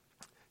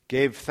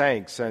 gave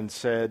thanks and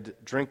said,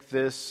 "Drink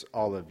this,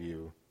 all of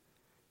you.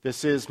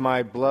 This is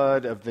my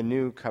blood of the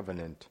new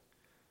covenant,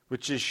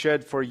 which is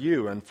shed for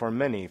you and for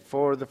many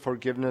for the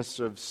forgiveness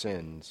of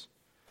sins.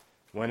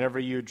 Whenever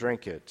you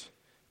drink it,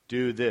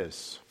 do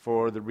this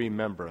for the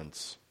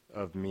remembrance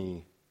of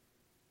me."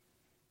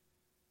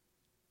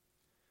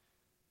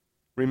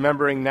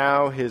 Remembering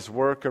now his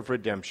work of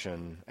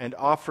redemption and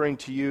offering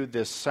to you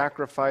this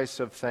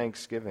sacrifice of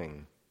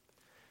thanksgiving,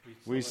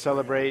 we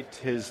celebrate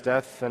his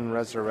death and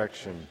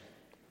resurrection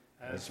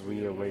as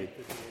we await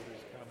the day of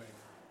his coming.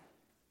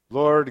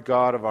 Lord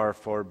God of our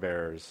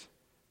forebears,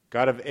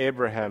 God of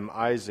Abraham,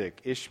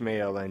 Isaac,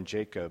 Ishmael, and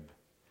Jacob,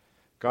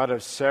 God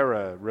of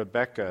Sarah,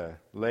 Rebekah,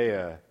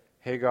 Leah,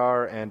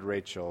 Hagar, and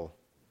Rachel,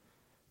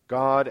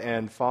 God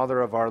and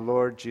Father of our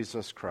Lord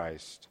Jesus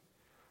Christ,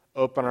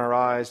 open our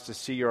eyes to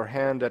see your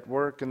hand at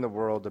work in the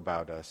world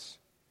about us.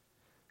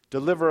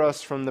 Deliver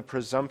us from the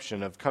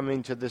presumption of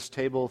coming to this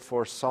table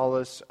for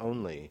solace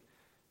only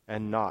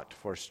and not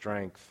for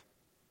strength,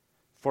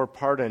 for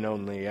pardon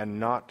only and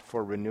not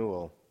for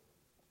renewal.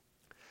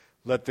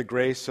 Let the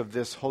grace of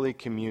this Holy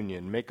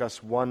Communion make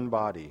us one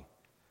body,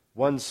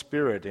 one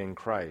spirit in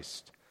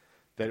Christ,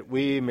 that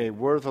we may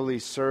worthily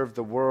serve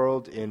the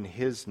world in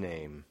his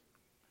name.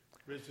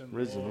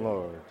 Risen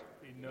Lord,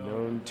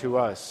 known to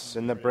us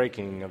in the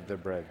breaking of the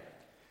bread.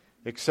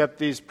 Accept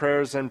these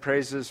prayers and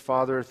praises,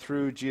 Father,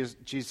 through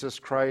Jesus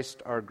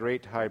Christ, our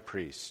great high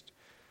priest,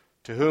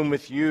 to whom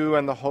with you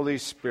and the Holy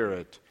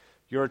Spirit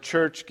your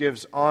church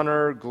gives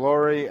honor,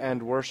 glory,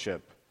 and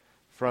worship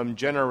from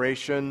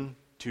generation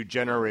to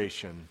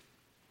generation.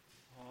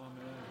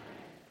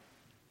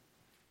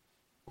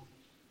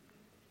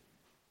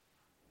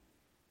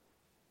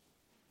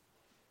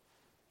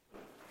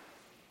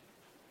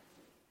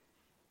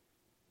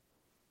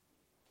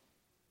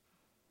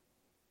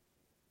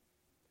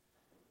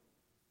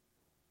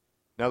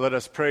 Now let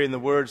us pray in the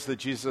words that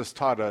Jesus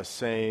taught us,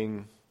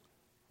 saying,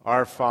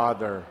 Our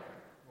Father,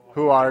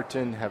 who art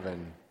in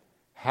heaven,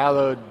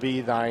 hallowed be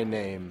thy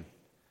name.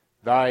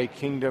 Thy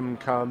kingdom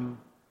come,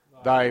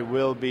 thy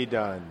will be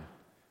done,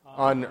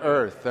 on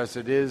earth as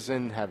it is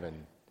in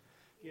heaven.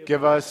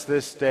 Give us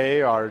this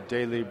day our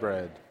daily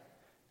bread,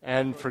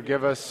 and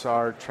forgive us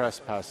our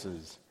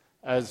trespasses,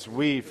 as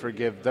we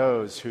forgive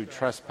those who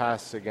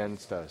trespass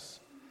against us.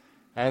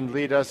 And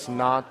lead us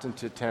not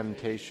into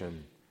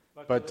temptation,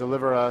 but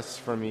deliver us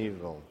from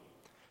evil.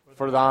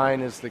 For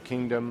thine is the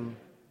kingdom,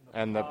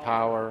 and the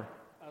power,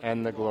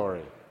 and the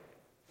glory,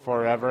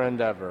 forever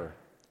and ever.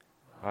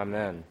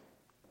 Amen.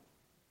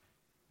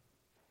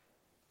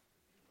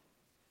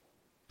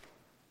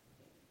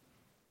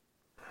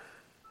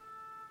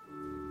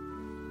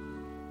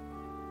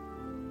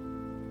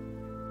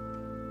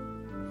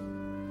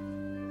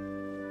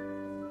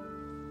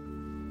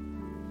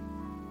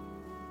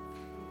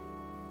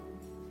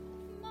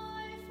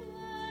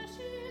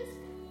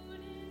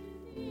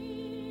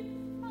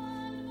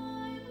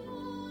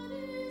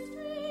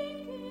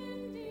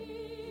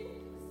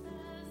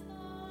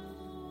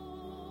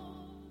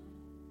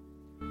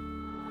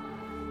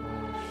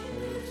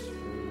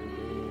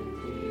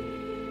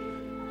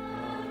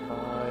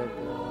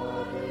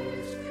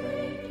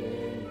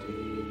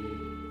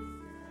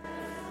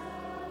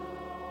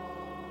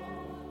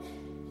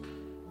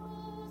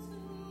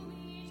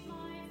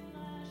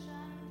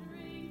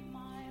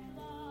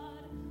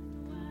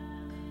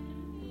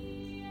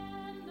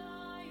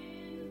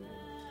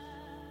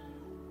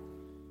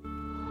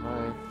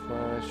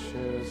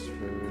 Is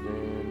food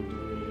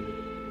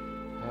indeed,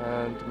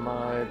 and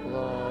my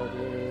blood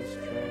is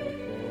drink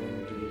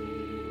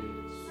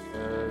indeed,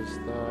 says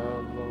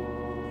the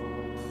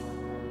Lord.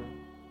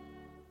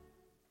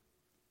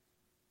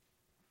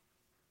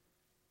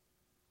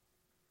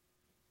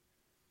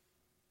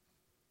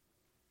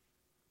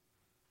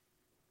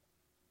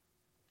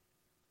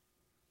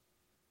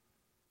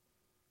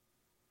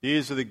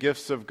 These are the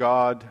gifts of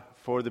God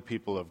for the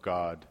people of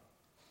God,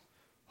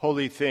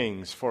 holy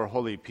things for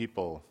holy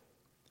people.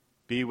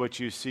 Be what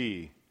you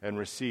see and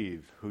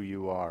receive who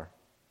you are.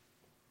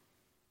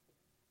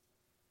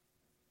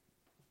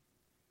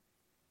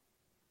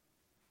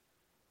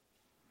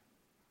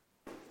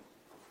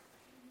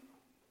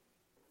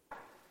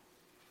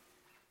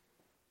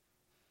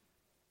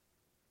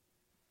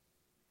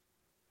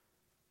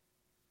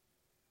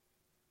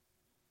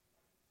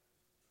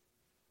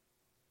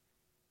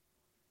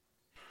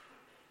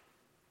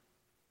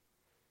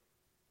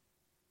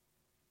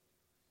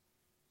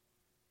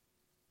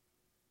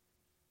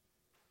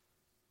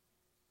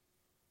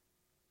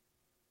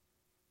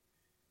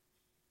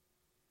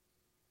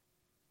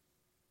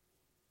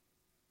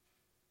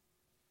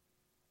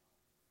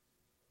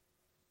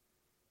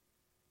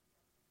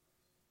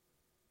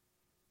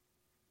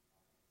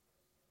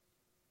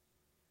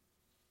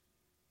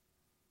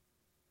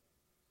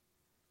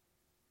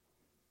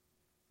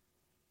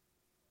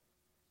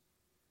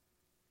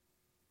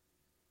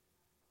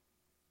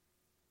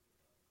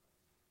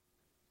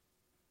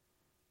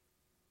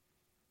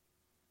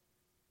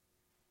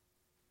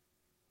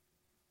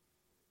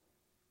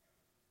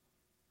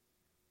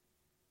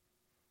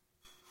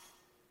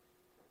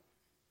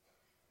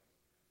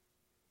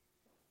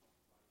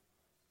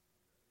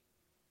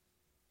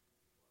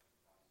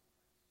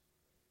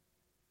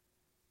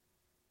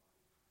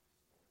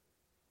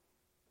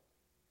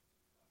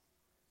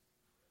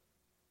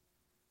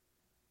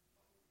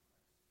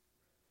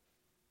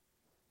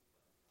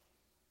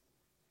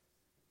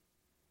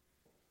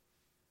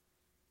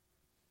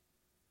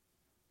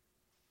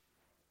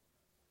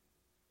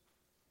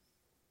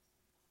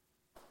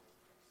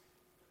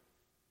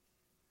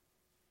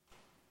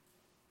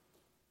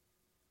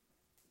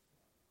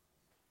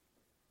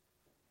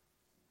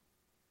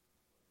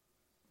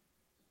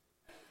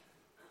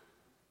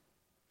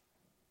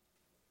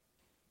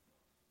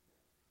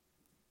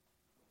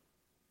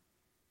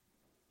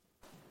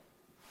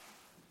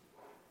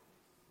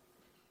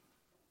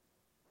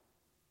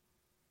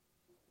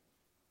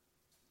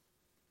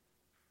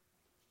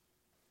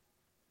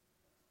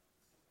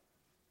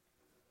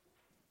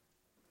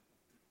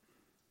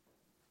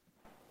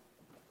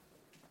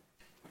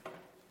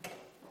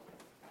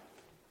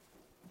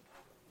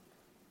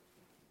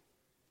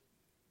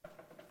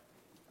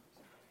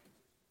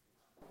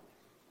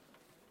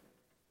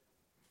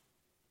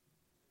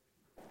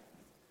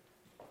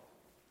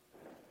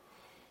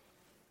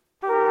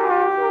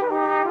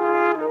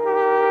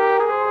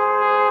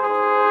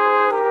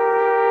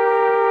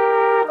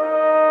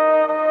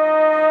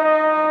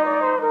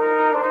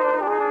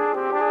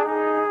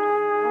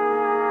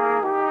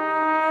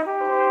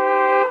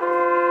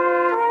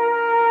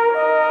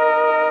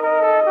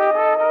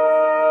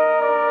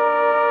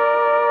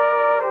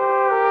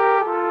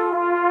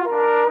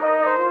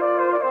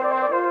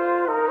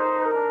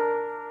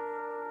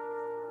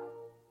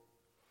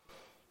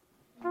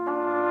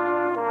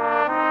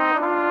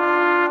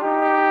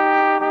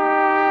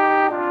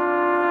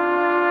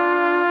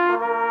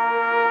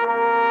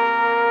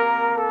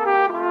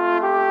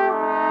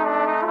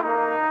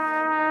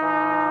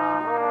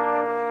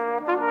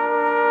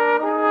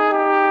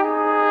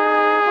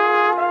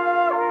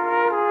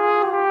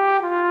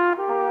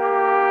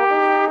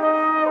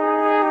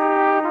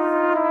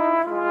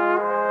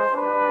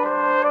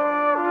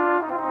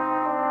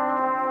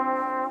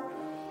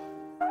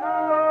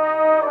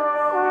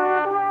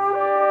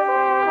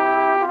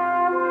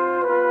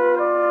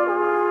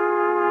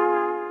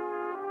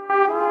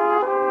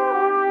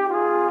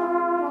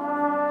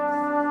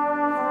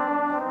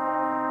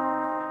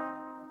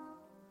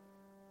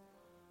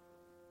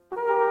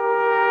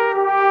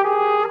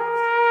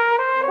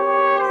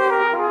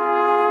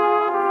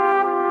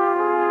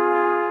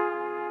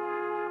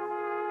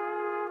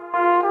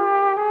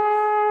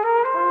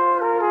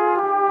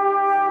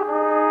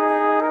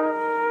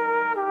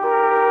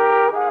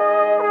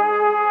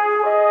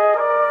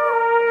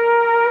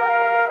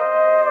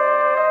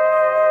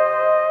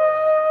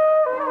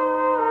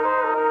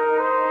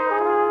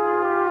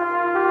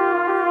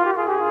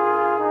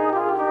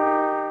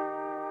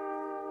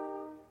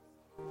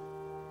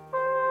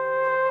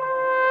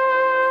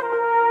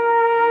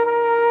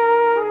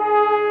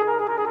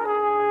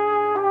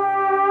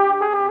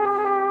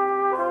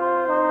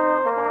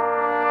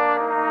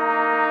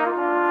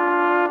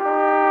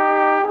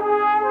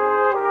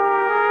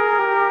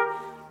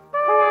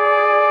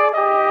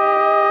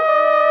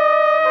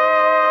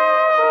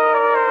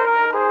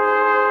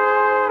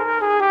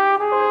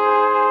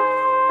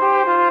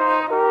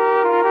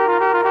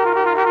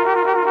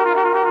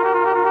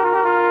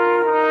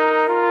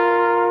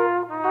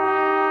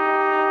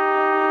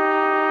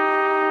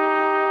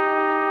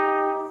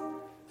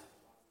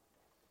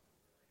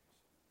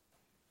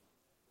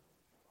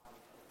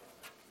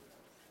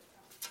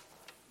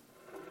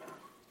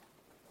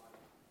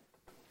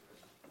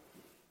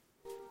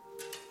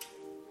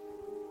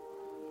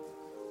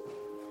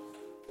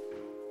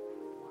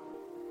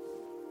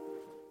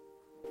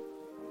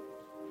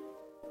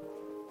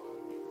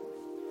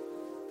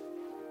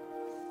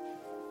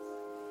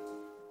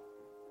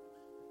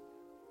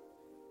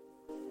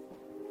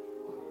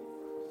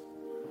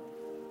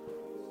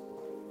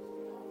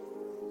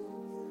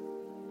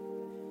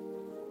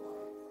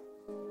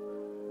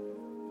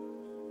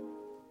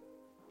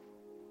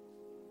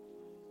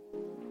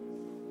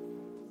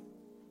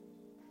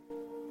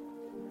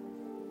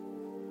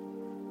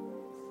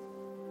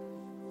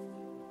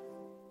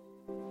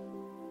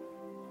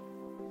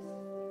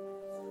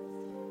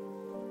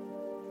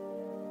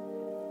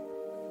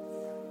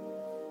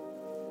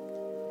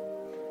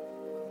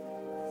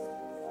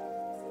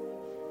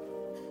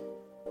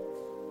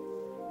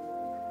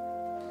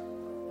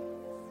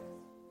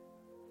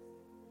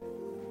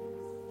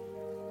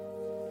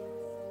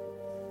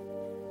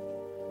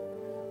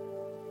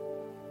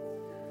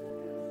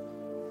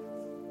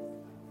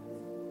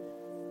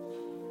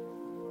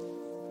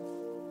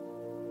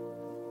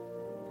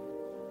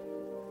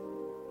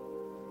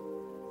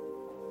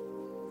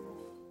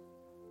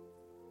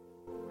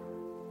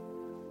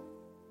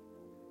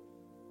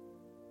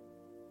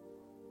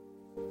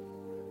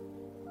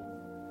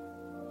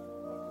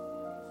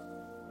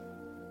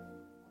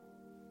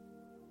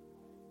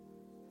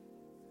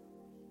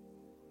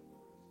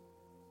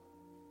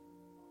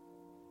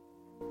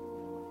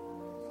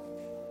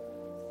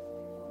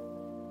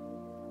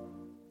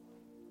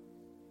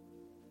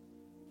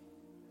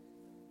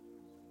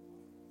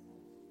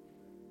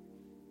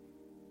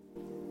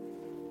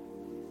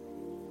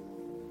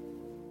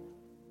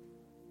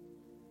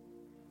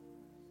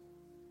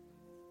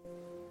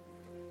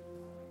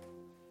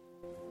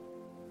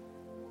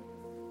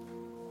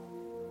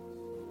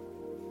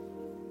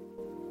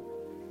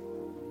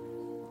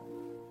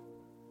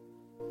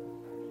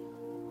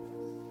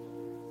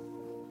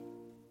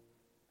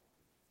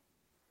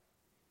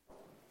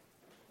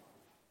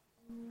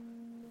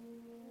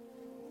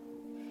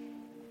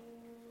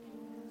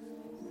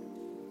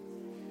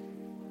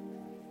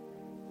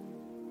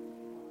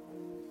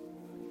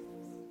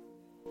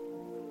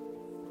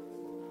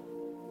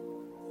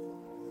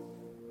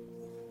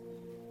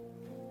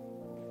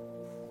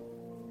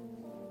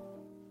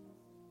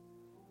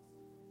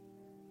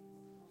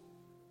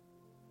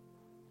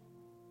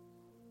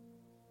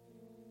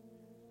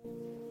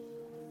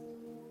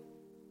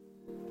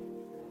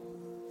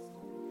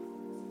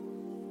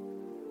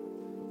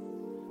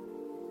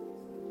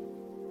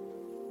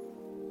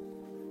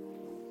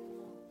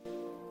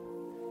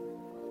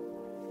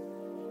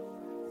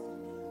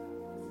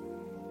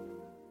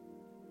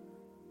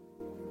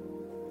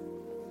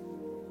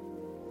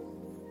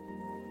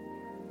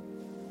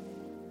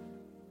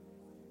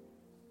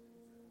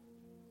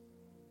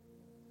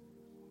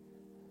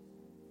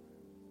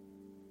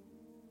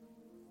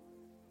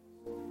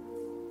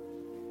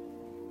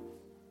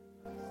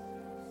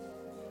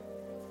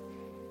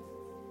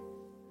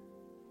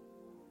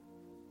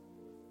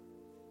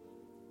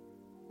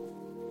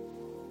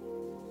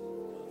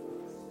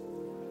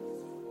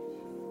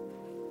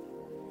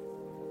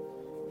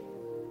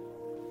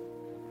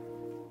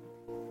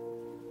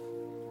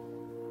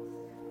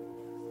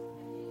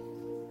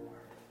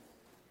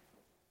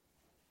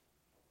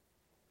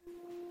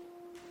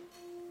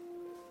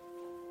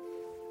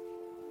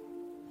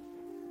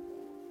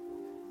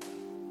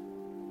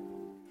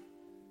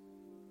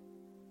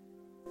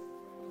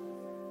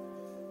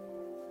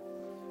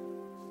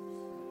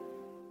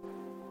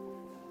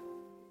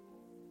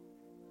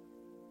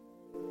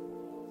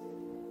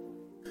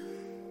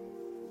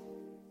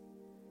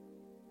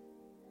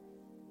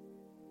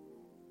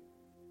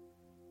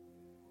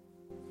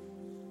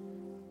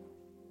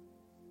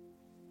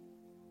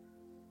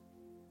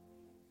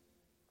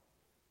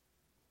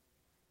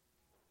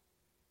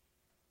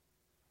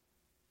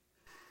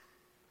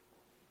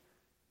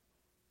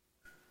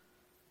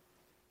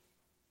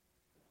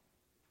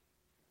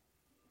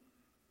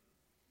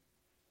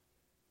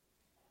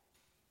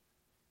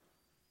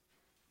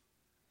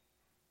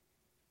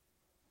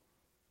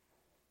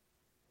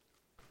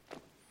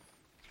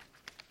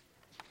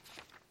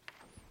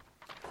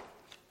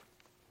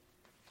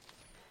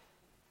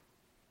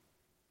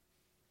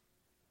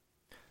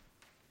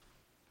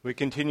 We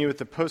continue with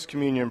the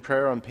post-communion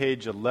prayer on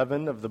page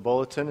 11 of the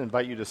bulletin. I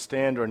invite you to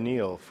stand or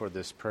kneel for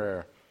this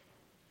prayer.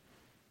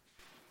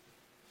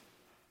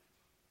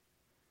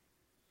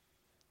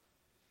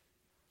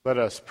 Let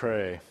us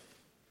pray.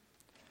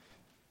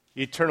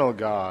 Eternal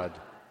God,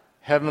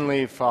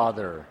 Heavenly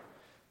Father,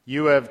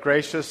 you have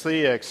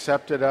graciously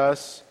accepted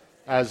us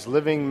as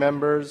living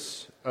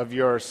members of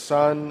your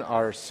Son,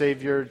 our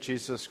Savior,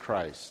 Jesus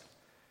Christ,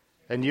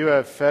 and you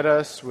have fed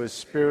us with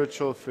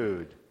spiritual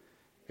food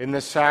in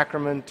the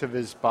sacrament of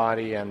his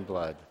body and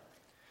blood.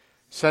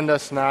 Send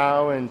us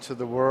now into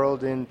the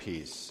world in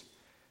peace,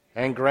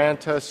 and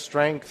grant us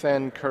strength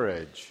and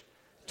courage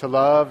to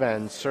love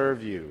and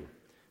serve you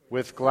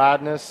with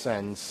gladness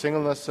and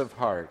singleness of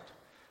heart,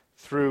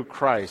 through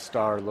Christ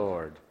our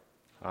Lord.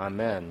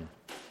 Amen.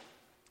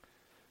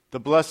 The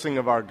blessing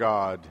of our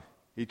God,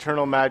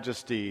 eternal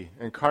majesty,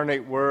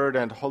 incarnate word,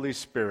 and Holy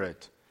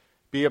Spirit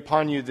be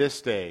upon you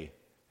this day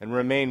and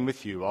remain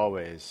with you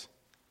always.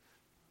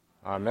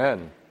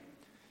 Amen.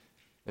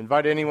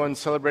 Invite anyone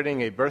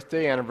celebrating a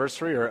birthday,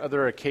 anniversary, or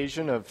other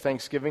occasion of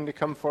Thanksgiving to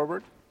come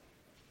forward.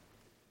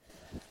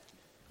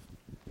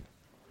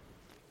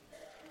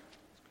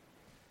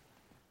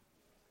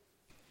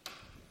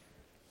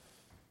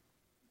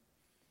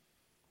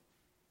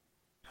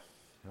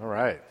 All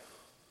right.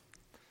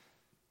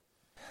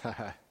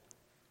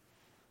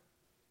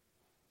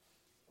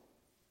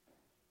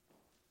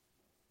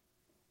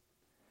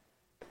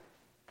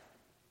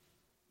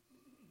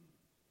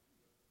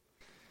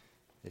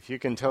 If you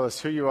can tell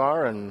us who you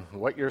are and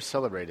what you're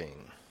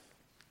celebrating.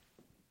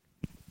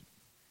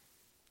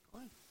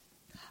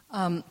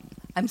 I'm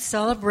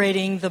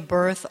celebrating the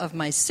birth of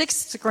my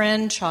 6th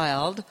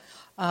grandchild.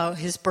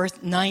 His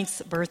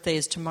 9th birthday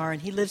is tomorrow,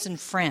 and he lives in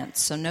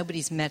France, so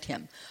nobody's met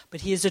him.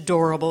 But he is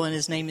adorable, and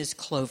his name is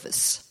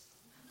Clovis.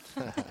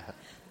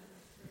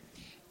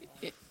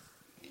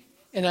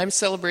 And I'm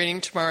celebrating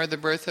tomorrow the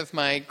birth of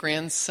my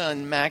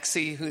grandson,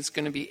 Maxie, who's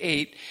going to be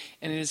 8,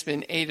 and it has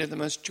been 8 of the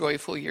most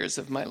joyful years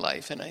of my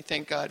life, and I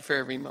thank God for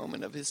every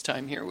moment of his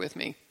time here with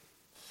me.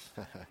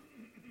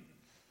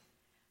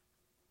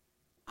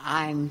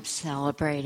 I'm celebrating